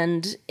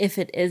 And if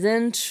it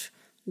isn't,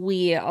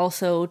 we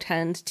also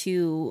tend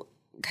to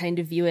kind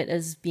of view it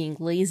as being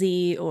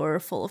lazy or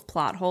full of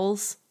plot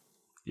holes.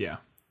 Yeah.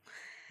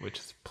 Which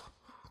is,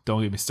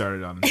 don't get me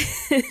started on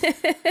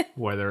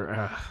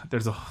whether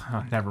there's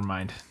never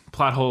mind.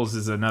 Plot holes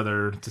is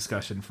another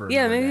discussion for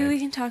another maybe day. we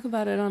can talk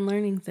about it on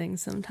Learning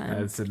Things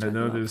sometime. It's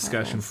another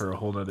discussion for a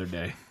whole other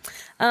day.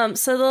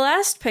 So the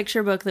last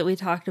picture book that we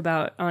talked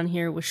about on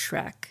here was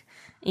Shrek.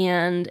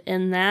 And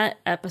in that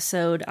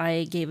episode,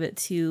 I gave it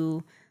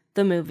to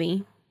the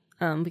movie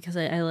because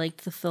I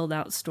liked the filled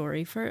out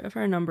story for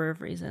a number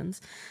of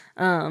reasons.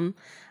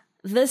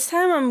 This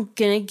time I'm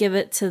going to give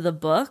it to the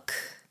book.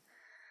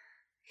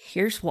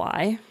 Here's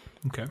why.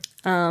 Okay.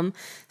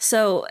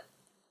 So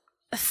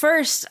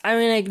first, I'm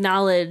going to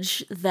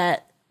acknowledge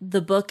that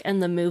the book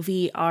and the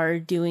movie are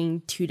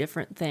doing two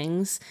different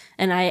things.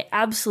 And I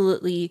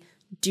absolutely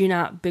do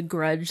not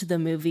begrudge the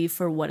movie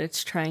for what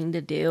it's trying to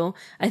do.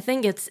 I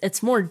think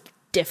it's more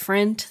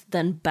different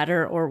than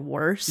better or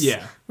worse.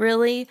 Yeah.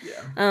 Really.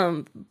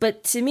 Yeah.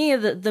 But to me,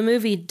 the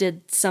movie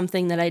did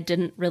something that I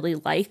didn't really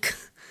like.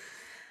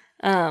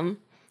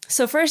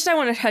 So first I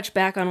want to touch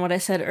back on what I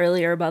said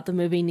earlier about the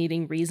movie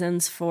needing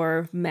reasons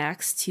for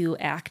Max to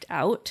act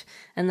out.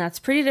 And that's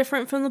pretty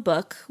different from the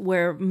book,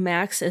 where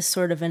Max is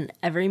sort of an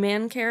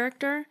everyman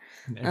character.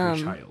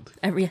 Every child.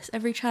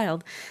 Every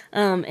child.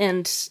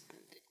 And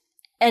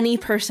any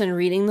person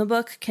reading the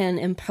book can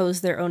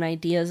impose their own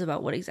ideas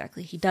about what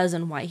exactly he does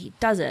and why he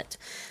does it.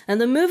 And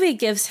the movie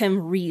gives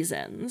him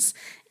reasons.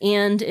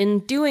 And in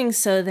doing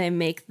so, they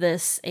make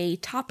this a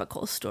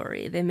topical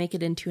story. They make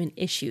it into an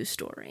issue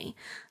story.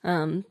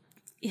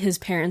 His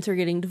parents are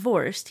getting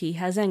divorced. He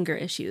has anger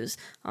issues,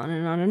 on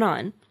and on and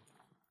on.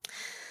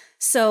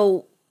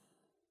 So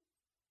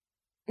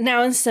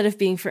now, instead of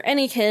being for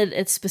any kid,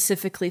 it's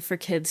specifically for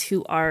kids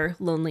who are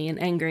lonely and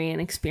angry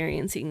and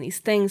experiencing these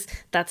things.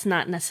 That's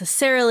not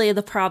necessarily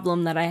the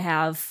problem that I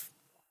have,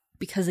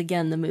 because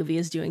again, the movie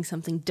is doing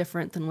something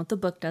different than what the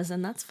book does,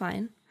 and that's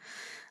fine.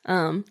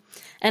 And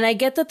I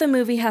get that the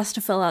movie has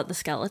to fill out the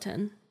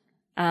skeleton.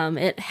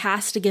 It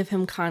has to give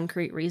him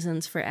concrete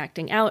reasons for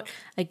acting out.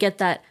 I get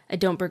that. I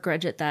don't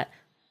begrudge it that.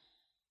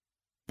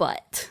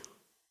 But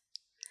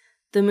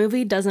the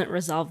movie doesn't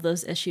resolve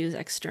those issues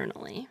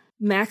externally.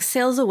 Max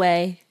sails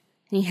away.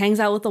 He hangs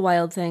out with the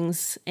Wild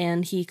Things,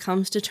 and he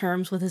comes to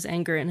terms with his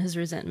anger and his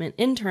resentment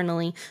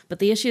internally, but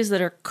the issues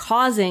that are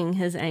causing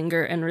his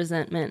anger and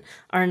resentment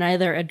are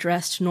neither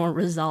addressed nor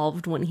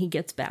resolved when he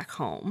gets back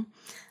home.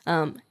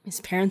 His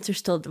parents are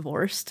still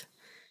divorced.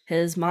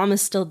 His mom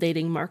is still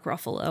dating Mark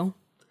Ruffalo.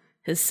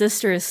 His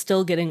sister is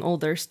still getting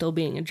older, still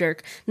being a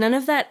jerk. None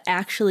of that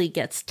actually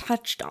gets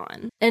touched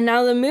on. And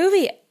now the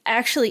movie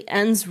actually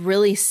ends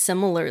really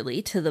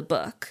similarly to the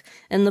book.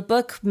 In the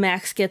book,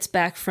 Max gets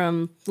back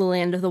from the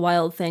land of the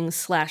Wild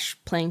Things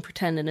 / playing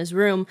pretend in his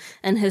room,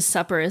 and his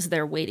supper is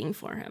there waiting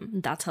for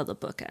him. That's how the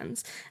book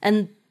ends.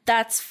 And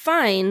that's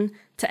fine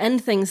to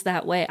end things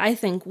that way, I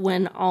think,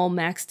 when all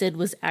Max did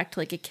was act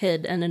like a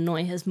kid and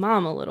annoy his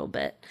mom a little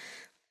bit.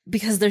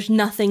 Because there's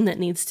nothing that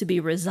needs to be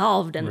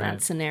resolved in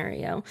that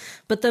scenario.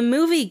 But the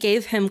movie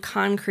gave him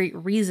concrete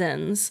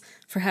reasons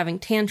for having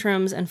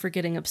tantrums and for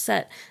getting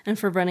upset and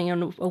for running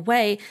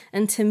away.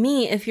 And to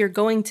me, if you're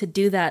going to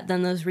do that,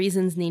 then those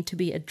reasons need to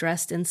be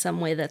addressed in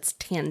some way that's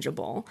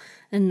tangible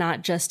and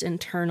not just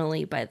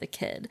internally by the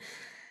kid.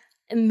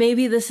 And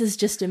maybe this is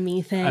just a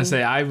me thing.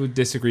 I would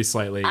disagree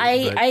slightly.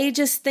 I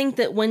just think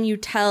that when you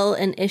tell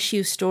an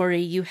issue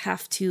story, you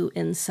have to,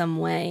 in some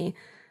way,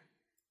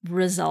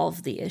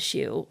 resolve the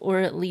issue or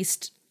at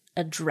least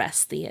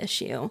address the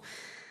issue.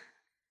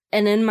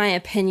 And in my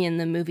opinion,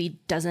 the movie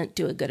doesn't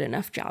do a good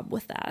enough job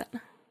with that.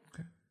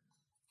 Okay.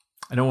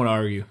 I don't want to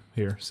argue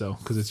here, so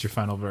because it's your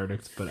final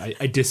verdict, but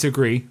I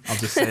disagree. I'll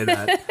just say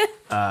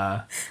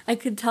that. I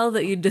could tell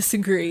that you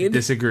disagreed.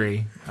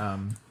 Disagree.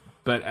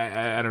 But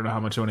I don't know how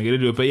much I want to get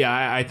into it. But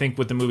yeah, I think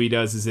what the movie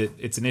does is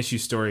it's an issue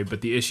story, but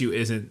the issue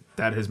isn't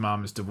that his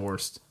mom is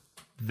divorced,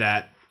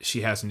 that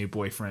she has a new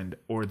boyfriend,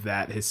 or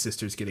that his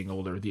sister's getting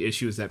older. The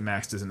issue is that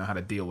Max doesn't know how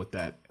to deal with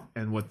that.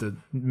 And what the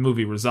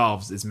movie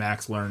resolves is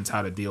Max learns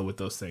how to deal with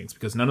those things,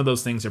 because none of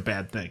those things are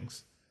bad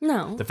things.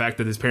 No. The fact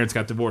that his parents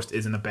got divorced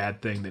isn't a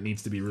bad thing that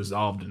needs to be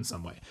resolved in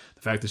some way.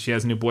 The fact that she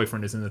has a new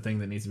boyfriend isn't a thing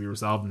that needs to be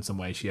resolved in some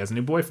way. She has a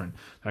new boyfriend.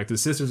 The fact that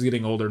his sister's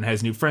getting older and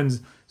has new friends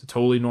is a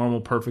totally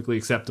normal, perfectly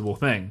acceptable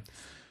thing.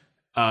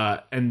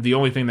 And the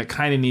only thing that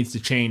kind of needs to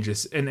change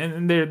is,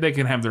 and they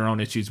can have their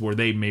own issues where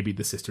maybe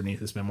the sister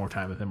needs to spend more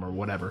time with him or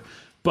whatever.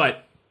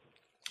 But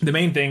the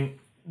main thing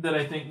that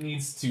I think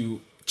needs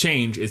to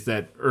change is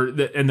that,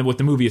 what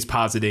the movie is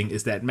positing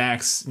is that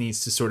Max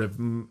needs to sort of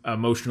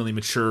emotionally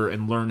mature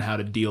and learn how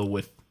to deal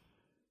with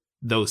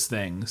those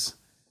things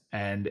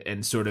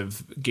and sort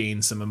of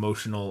gain some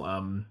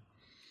emotional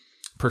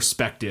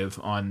perspective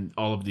on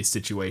all of these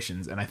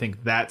situations. And I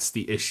think that's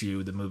the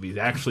issue the movie is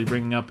actually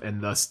bringing up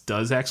and thus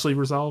does actually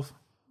resolve.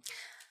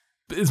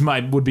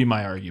 Would be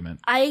my argument.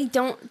 I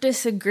don't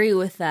disagree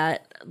with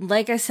that.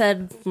 Like I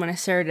said when I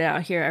started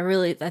out here,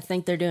 I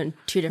think they're doing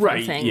two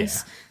different things.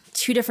 Yeah.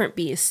 Two different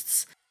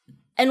beasts.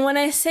 And when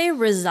I say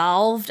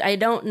resolved, I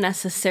don't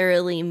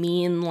necessarily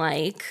mean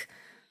like,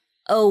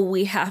 oh,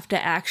 we have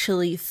to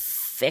actually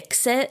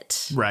fix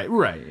it. Right,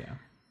 yeah.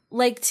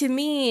 Like, to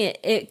me,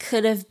 it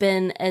could have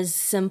been as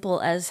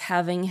simple as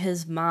having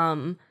his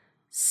mom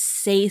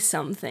say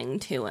something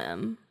to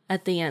him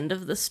at the end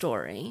of the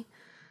story.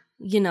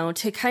 You know,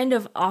 to kind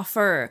of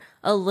offer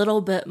a little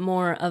bit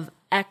more of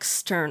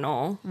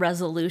external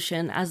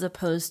resolution as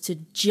opposed to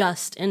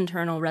just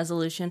internal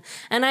resolution.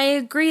 And I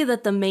agree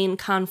that the main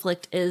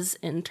conflict is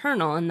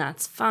internal, and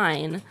that's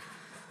fine.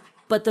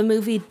 But the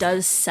movie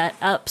does set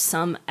up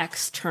some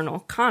external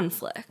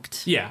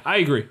conflict. Yeah, I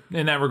agree.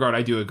 In that regard,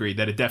 I do agree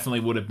that it definitely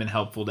would have been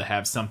helpful to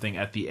have something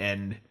at the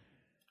end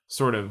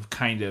sort of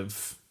kind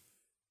of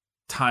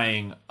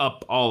tying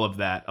up all of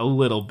that a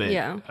little bit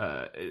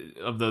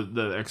of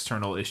the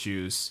external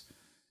issues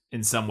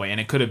in some way. And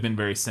it could have been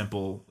very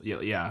simple.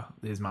 Yeah,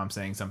 his mom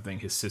saying something,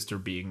 his sister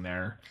being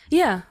there.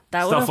 Yeah,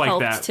 that would have helped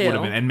too. Stuff like that would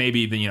have been, and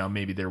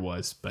maybe there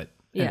was, but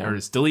or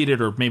it's deleted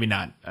or maybe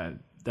not.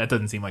 That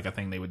doesn't seem like a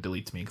thing they would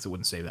delete to me because it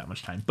wouldn't save that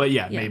much time. But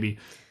yeah, maybe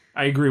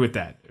I agree with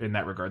that in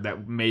that regard.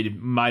 That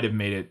might have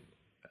made it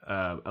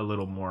a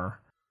little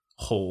more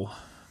whole.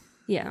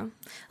 Yeah.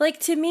 Like,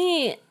 to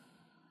me,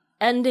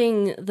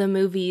 ending the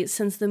movie,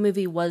 since the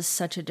movie was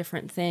such a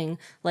different thing,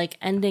 like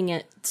ending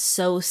it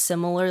so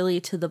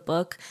similarly to the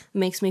book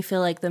makes me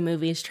feel like the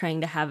movie is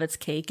trying to have its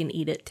cake and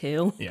eat it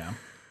too.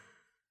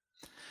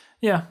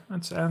 Yeah,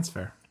 that's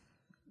fair.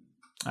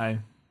 I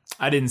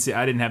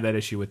didn't have that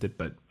issue with it,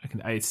 but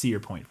I see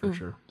your point for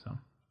sure. So,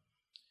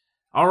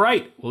 all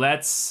right, well,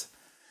 that's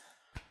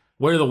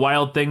where the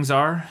Wild Things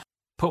are.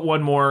 Put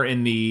one more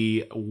in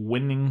the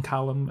winning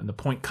column and the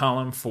point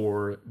column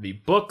for the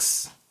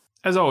books.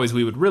 As always,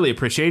 we would really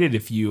appreciate it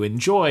if you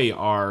enjoy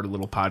our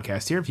little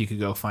podcast here. If you could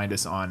go find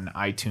us on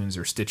iTunes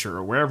or Stitcher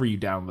or wherever you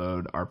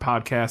download our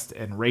podcast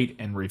and rate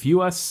and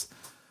review us.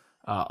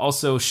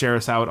 Also, share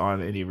us out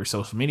on any of your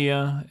social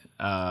media.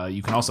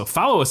 You can also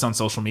follow us on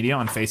social media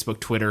on Facebook,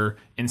 Twitter,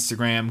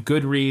 Instagram,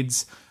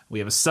 Goodreads. We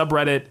have a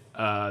subreddit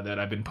that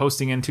I've been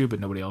posting into, but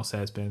nobody else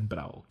has been. But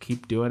I will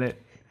keep doing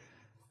it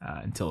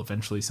until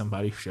eventually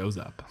somebody shows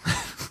up.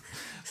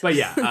 But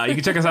yeah, you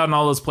can check us out in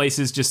all those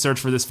places. Just search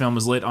for This Film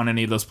Is Lit on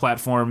any of those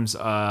platforms,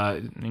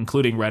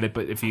 including Reddit.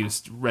 But if you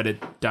use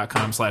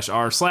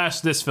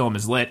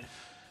reddit.com/r/thisfilmislit,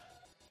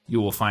 you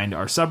will find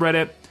our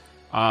subreddit.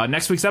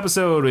 Next week's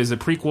episode is a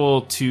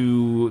prequel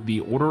to The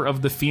Order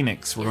of the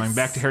Phoenix. We're going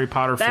back to Harry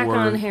Potter Back for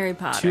on Harry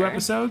Potter. 2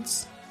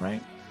 episodes,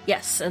 right?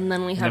 Yes, and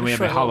then we have, And then we have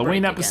short a little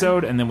Halloween break episode,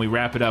 again. and then we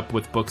wrap it up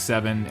with Book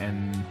 7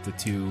 and the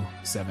 2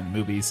 7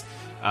 movies.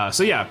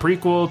 So yeah,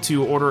 prequel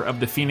to Order of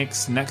the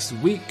Phoenix next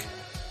week.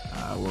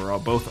 We're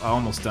both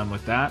almost done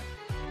with that.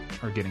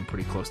 Or getting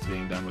pretty close to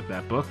being done with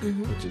that book,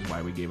 which is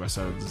why we gave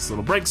ourselves this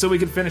little break so we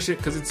could finish it,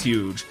 because it's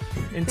huge.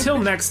 Until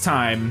next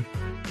time,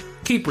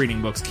 keep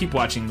reading books, keep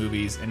watching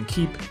movies, and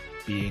keep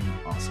being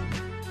awesome.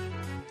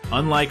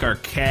 Unlike our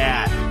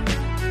cat.